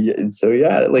so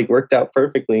it like worked out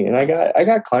perfectly. And I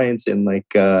got clients in like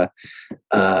I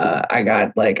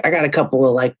got a couple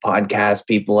of like podcast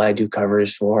people I do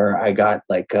covers for. I got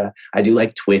like I do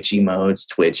like Twitch emotes,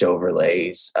 Twitch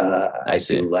overlays. I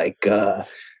see.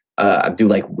 I do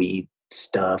like weed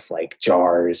stuff, like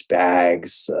jars,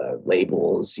 bags,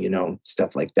 labels,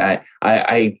 stuff like that.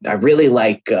 I really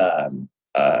like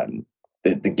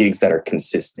the gigs that are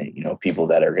consistent, people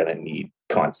that are going to need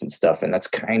constant stuff. And that's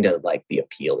kind of like the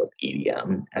appeal of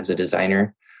EDM as a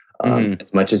designer.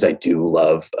 As much as I do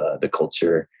love the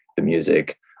culture, the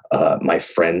music, my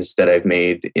friends that I've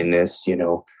made in this,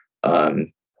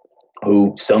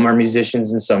 who some are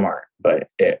musicians and some aren't, but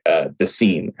the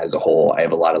scene as a whole, I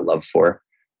have a lot of love for.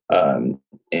 But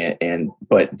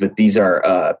these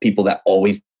are people that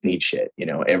always need shit.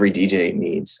 Every DJ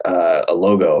needs a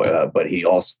logo, but he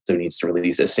also needs to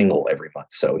release a single every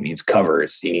month. So he needs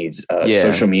covers, he needs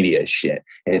social media shit.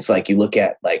 And it's like, you look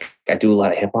at, like, I do a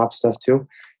lot of hip hop stuff too.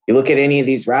 You look at any of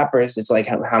these rappers, it's like,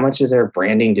 how much of their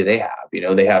branding do they have?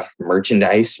 They have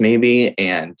merchandise maybe,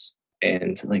 and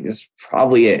like, that's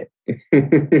probably it.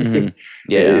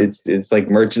 Yeah, it's like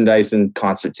merchandise and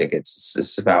concert tickets.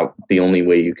 It's about the only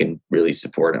way you can really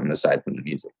support them aside from the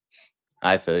music.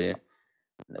 I feel you.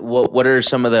 What are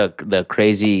some of the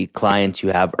crazy clients you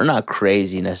have, or not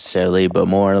crazy necessarily, but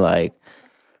more like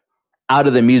out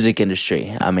of the music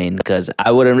industry? I mean, because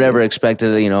I would have never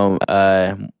expected,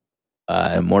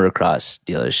 motocross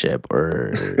dealership,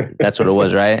 or that's what it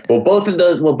was, right? Well, both of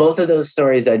those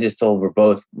stories I just told were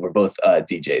both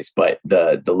DJs, but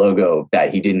the logo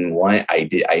that he didn't want, I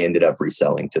ended up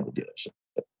reselling to the dealership.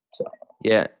 So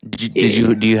yeah,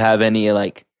 do you have any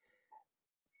like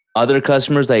other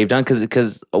customers that you've done?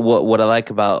 Because what I like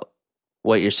about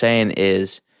what you're saying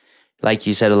is, like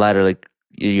you said, a lot of like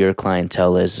your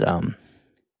clientele is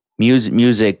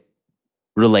music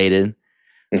related,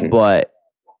 but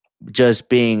just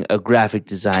being a graphic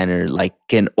designer like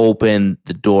can open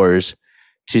the doors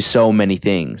to so many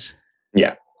things.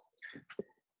 Yeah,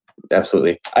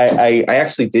 absolutely. I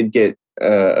actually did get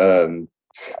I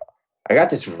got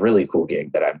this really cool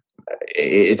gig that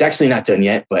it's actually not done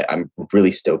yet, but I'm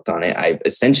really stoked on it. I've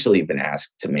essentially been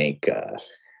asked to make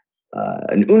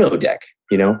an Uno deck,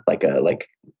 like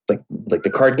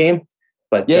the card game,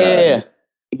 but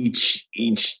each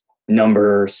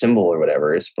number symbol or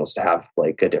whatever is supposed to have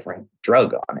like a different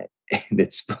drug on it, and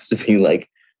it's supposed to be like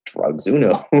drugs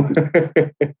Uno.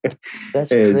 That's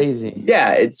crazy.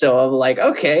 Yeah, and so I'm like,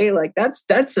 okay, like that's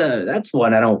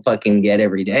one I don't fucking get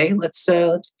every day. Let's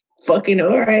fucking,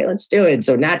 all right, let's do it.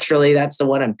 So naturally, that's the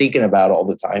one I'm thinking about all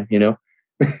the time.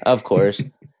 Of course.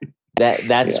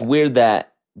 That's weird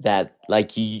that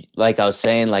like I was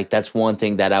saying, like that's one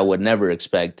thing that I would never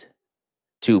expect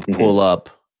to pull up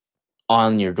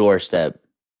on your doorstep.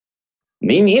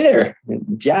 Me neither.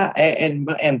 Yeah,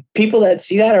 and people that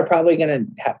see that are probably gonna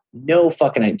have no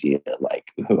fucking idea like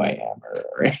who I am,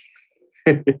 or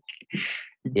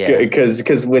yeah.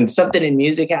 Because when something in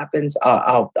music happens,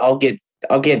 I'll get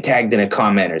tagged in a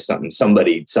comment or something.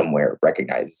 Somebody somewhere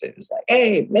recognizes it. It's like,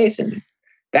 hey, Mason,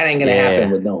 that ain't gonna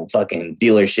happen with no fucking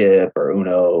dealership or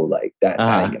Uno. Like that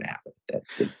ain't gonna happen. That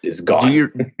is gone. Do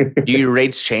your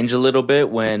rates change a little bit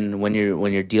when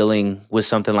you're dealing with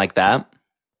something like that?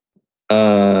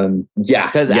 Yeah,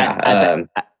 because at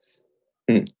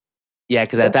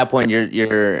that point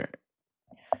you're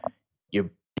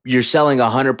selling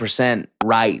 100%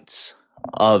 rights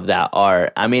of that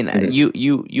art. I mean,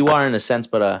 you are in a sense,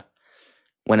 but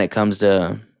when it comes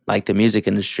to like the music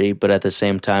industry, but at the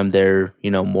same time, they're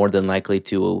more than likely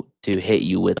to hit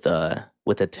you with a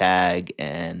tag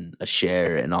and a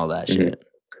share and all that shit.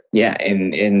 Yeah,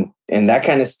 and that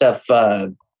kind of stuff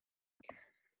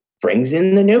brings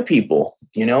in the new people.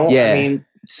 I mean,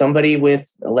 somebody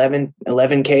with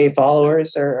 11K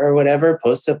followers or whatever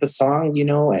posts up a song,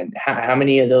 and how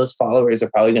many of those followers are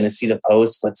probably going to see the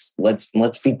post?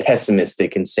 Let's be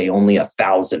pessimistic and say only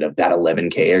 1,000 of that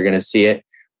 11K are going to see it.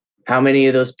 How many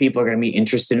of those people are going to be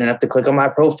interested enough to click on my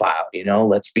profile?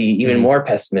 Let's be even more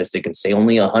pessimistic and say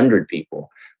only 100 people.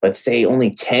 Let's say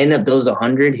only 10 of those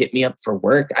 100 hit me up for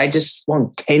work. I just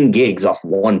won 10 gigs off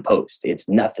one post. It's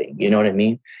nothing. You know what I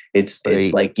mean? It's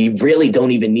like you really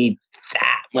don't even need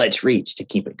that much reach to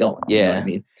keep it going. Yeah. You know what I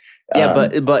mean?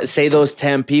 Yeah, but say those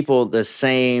 10 people, the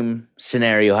same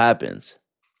scenario happens.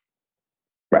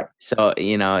 Right. So,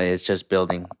 it's just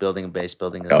building a base.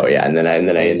 Oh yeah. And then I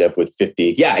end up with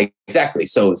 50. Yeah, exactly.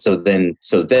 So then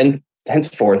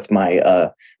henceforth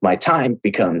my time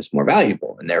becomes more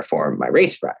valuable, and therefore my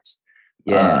rates rise.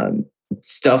 Yeah.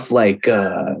 stuff like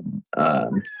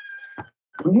will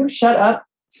you shut up?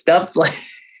 Stuff like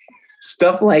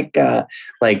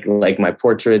like my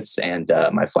portraits and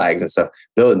my flags and stuff.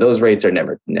 Those rates are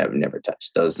never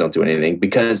touched. Those don't do anything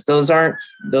because those aren't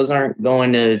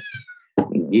going to,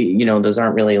 those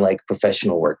aren't really like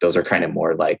professional work. Those are kind of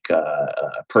more like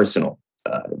personal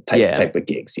type of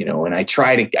gigs, and I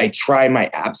try my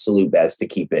absolute best to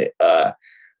keep it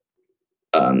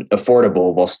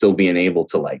affordable while still being able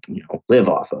to live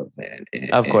off of and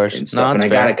of course and stuff. And I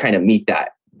gotta kind of meet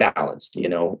that balance,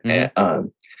 Mm-hmm.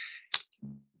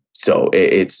 So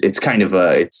it's kind of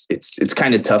it's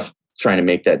kind of tough trying to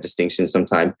make that distinction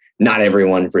sometimes. Not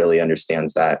everyone really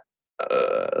understands that.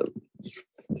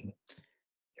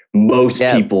 Most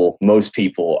people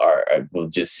will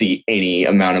just see any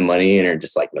amount of money and are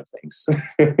just like, no thanks.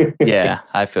 Yeah,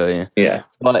 I feel you. Yeah.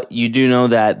 But you do know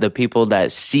that the people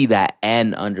that see that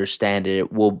and understand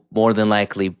it will more than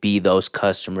likely be those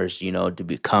customers,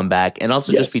 to come back and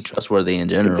also just be trustworthy in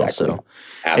general. Exactly. So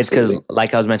Absolutely. It's because,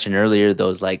 like I was mentioning earlier,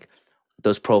 those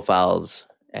profiles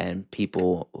and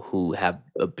people who have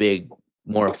a big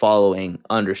more following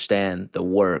understand the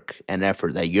work and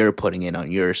effort that you're putting in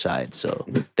on your side, so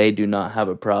they do not have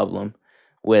a problem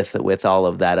with all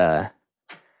of that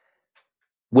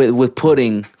with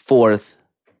putting forth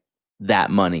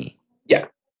that money. Yeah,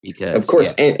 because of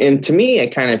course. And to me it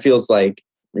kind of feels like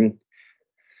I'm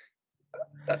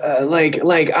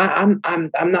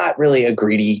not really a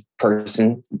greedy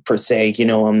person per se.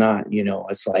 I'm not,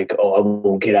 it's like, oh, I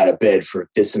won't get out of bed for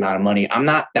this amount of money. I'm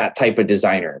not that type of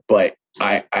designer, but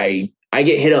I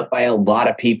get hit up by a lot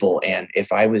of people. And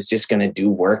if I was just going to do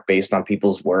work based on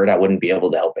people's word, I wouldn't be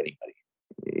able to help anybody.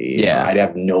 I'd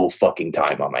have no fucking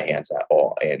time on my hands at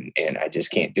all. And I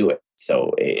just can't do it.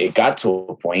 So it got to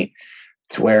a point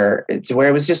to where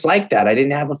it was just like that. I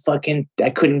didn't have I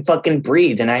couldn't fucking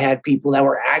breathe. And I had people that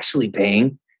were actually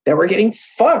paying that were getting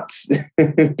fucked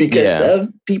because of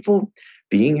people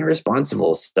being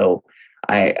irresponsible. So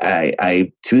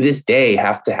I to this day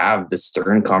have to have the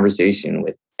stern conversation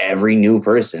with every new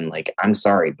person. Like, I'm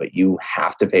sorry, but you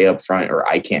have to pay up front or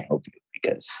I can't help you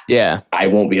because I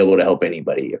won't be able to help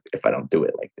anybody if I don't do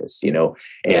it like this, and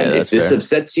if this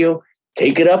upsets you,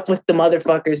 take it up with the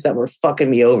motherfuckers that were fucking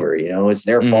me over. It's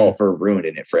their fault for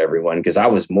ruining it for everyone because I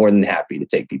was more than happy to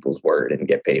take people's word and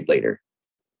get paid later.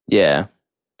 Yeah.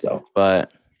 So,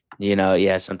 but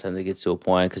sometimes it gets to a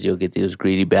point because you'll get those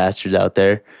greedy bastards out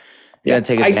there. Yeah,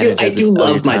 I do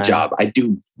love my job. I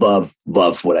do love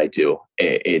what I do.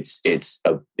 It's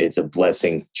a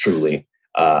blessing, truly.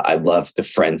 I love the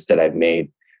friends that I've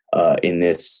made in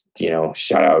this.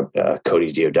 Shout out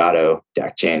Cody Diodato,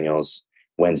 Dak Daniels,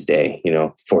 Wednesday.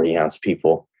 40-ounce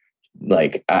people.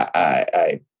 Like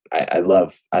I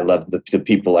love the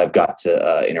people I've got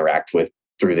to interact with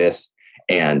through this,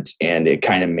 and it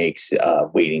kind of makes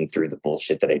wading through the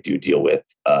bullshit that I do deal with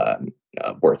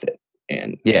worth it.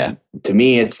 And to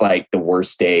me, it's like the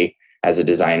worst day as a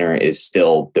designer is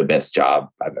still the best job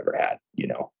I've ever had.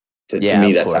 To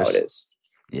me, that's how it is.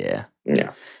 Yeah.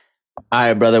 Yeah. All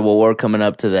right, brother. Well, we're coming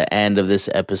up to the end of this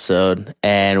episode,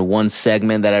 and one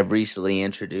segment that I've recently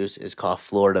introduced is called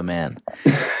Florida Man.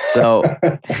 So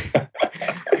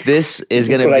this is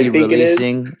going to be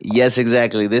releasing. Yes,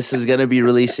 exactly. This is going to be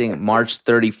releasing March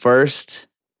 31st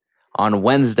on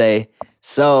Wednesday.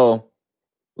 So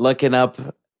looking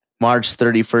up March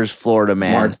 31st, Florida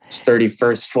Man. March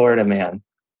 31st, Florida Man.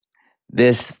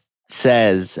 This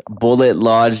says bullet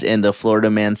lodged in the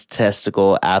Florida man's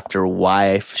testicle after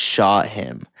wife shot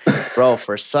him. Bro,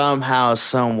 for somehow,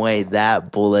 some way,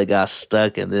 that bullet got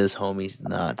stuck in this homie's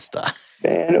nuts.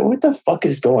 Man, what the fuck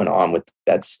is going on with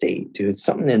that state, dude?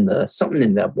 Something in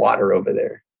that water over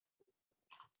there.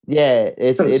 Yeah,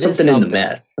 it's something in the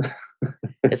meth.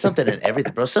 It's something in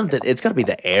everything, bro. It's gotta be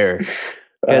the air.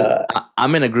 Because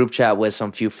I'm in a group chat with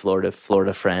some few Florida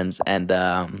friends, and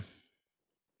I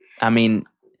mean,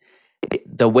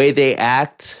 the way they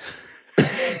act.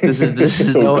 This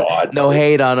is no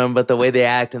hate on them, but the way they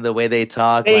act and the way they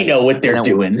talk, they know what they're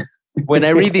doing. When I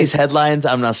read these headlines,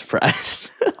 I'm not surprised.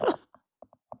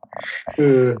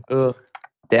 Damn.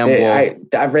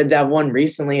 I read that one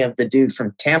recently of the dude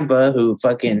from Tampa who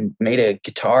fucking made a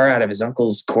guitar out of his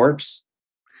uncle's corpse.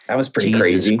 That was pretty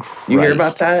crazy. Christ. You hear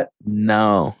about that?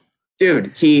 No.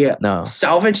 Dude, he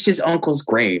salvaged his uncle's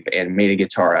grave and made a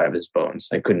guitar out of his bones.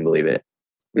 I couldn't believe it.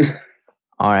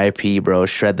 R.I.P. bro,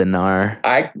 shred the gnar.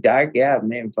 Yeah,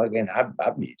 man, fucking, I'd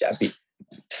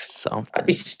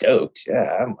be stoked.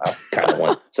 Yeah, I kind of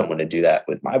want someone to do that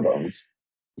with my bones.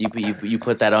 You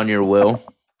put that on your will.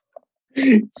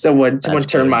 Someone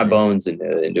turn my bones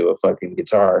into a fucking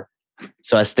guitar.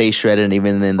 So I stay shredded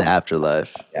even in the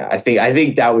afterlife. Yeah, I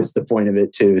think that was the point of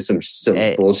it too. Some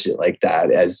bullshit like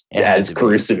that, as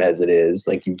gruesome as it is.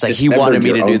 Like you, it's like he wanted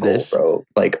me to do this, bro.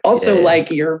 Like also,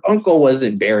 like your uncle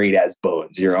wasn't buried as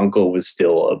bones. Your uncle was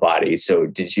still a body. So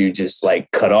did you just like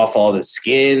cut off all the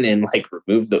skin and like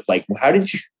remove the like? How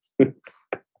did you?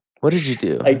 What did you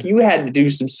do? Like you had to do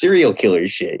some serial killer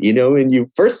shit, you know? And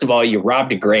you first of all, you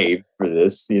robbed a grave for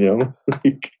this, you know?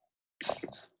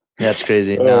 That's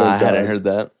crazy. No, I hadn't heard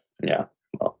that. Yeah.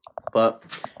 Well. But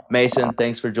Mason,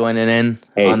 thanks for joining in.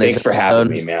 Hey, thanks for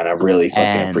having me, man. I really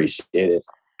fucking appreciate it.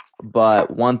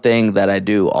 But one thing that I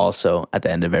do also at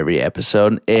the end of every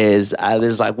episode is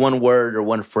there's like one word or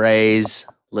one phrase,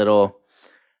 little,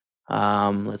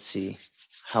 let's see,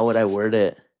 how would I word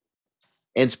it?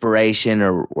 Inspiration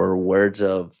or words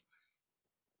of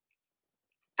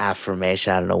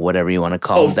affirmation. I don't know, whatever you want to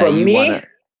call them. From me?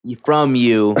 From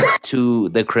you to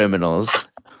the criminals.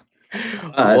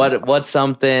 What's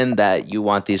something that you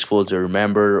want these fools to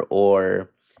remember, or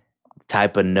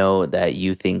type of note that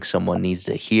you think someone needs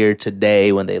to hear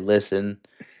today when they listen?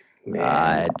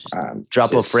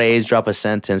 Drop a phrase, drop a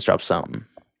sentence, drop something.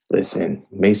 Listen,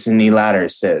 Mason E. Ladder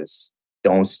says,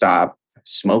 don't stop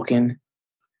smoking,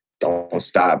 don't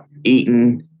stop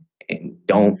eating, and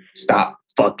don't stop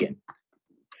fucking.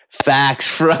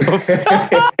 Facts, bro. There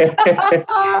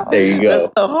you go.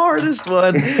 That's the hardest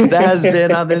one that has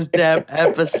been on this damn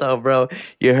episode, bro.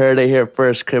 You heard it here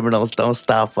first, criminals. Don't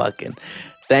stop fucking.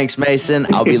 Thanks, Mason.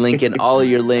 I'll be linking all of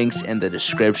your links in the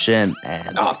description.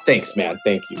 And thanks, man.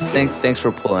 Thank you. Thanks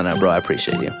for pulling up, bro. I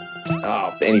appreciate you.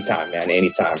 Anytime, man.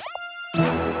 Anytime.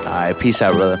 All right. Peace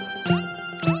out, brother.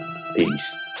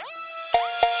 Peace.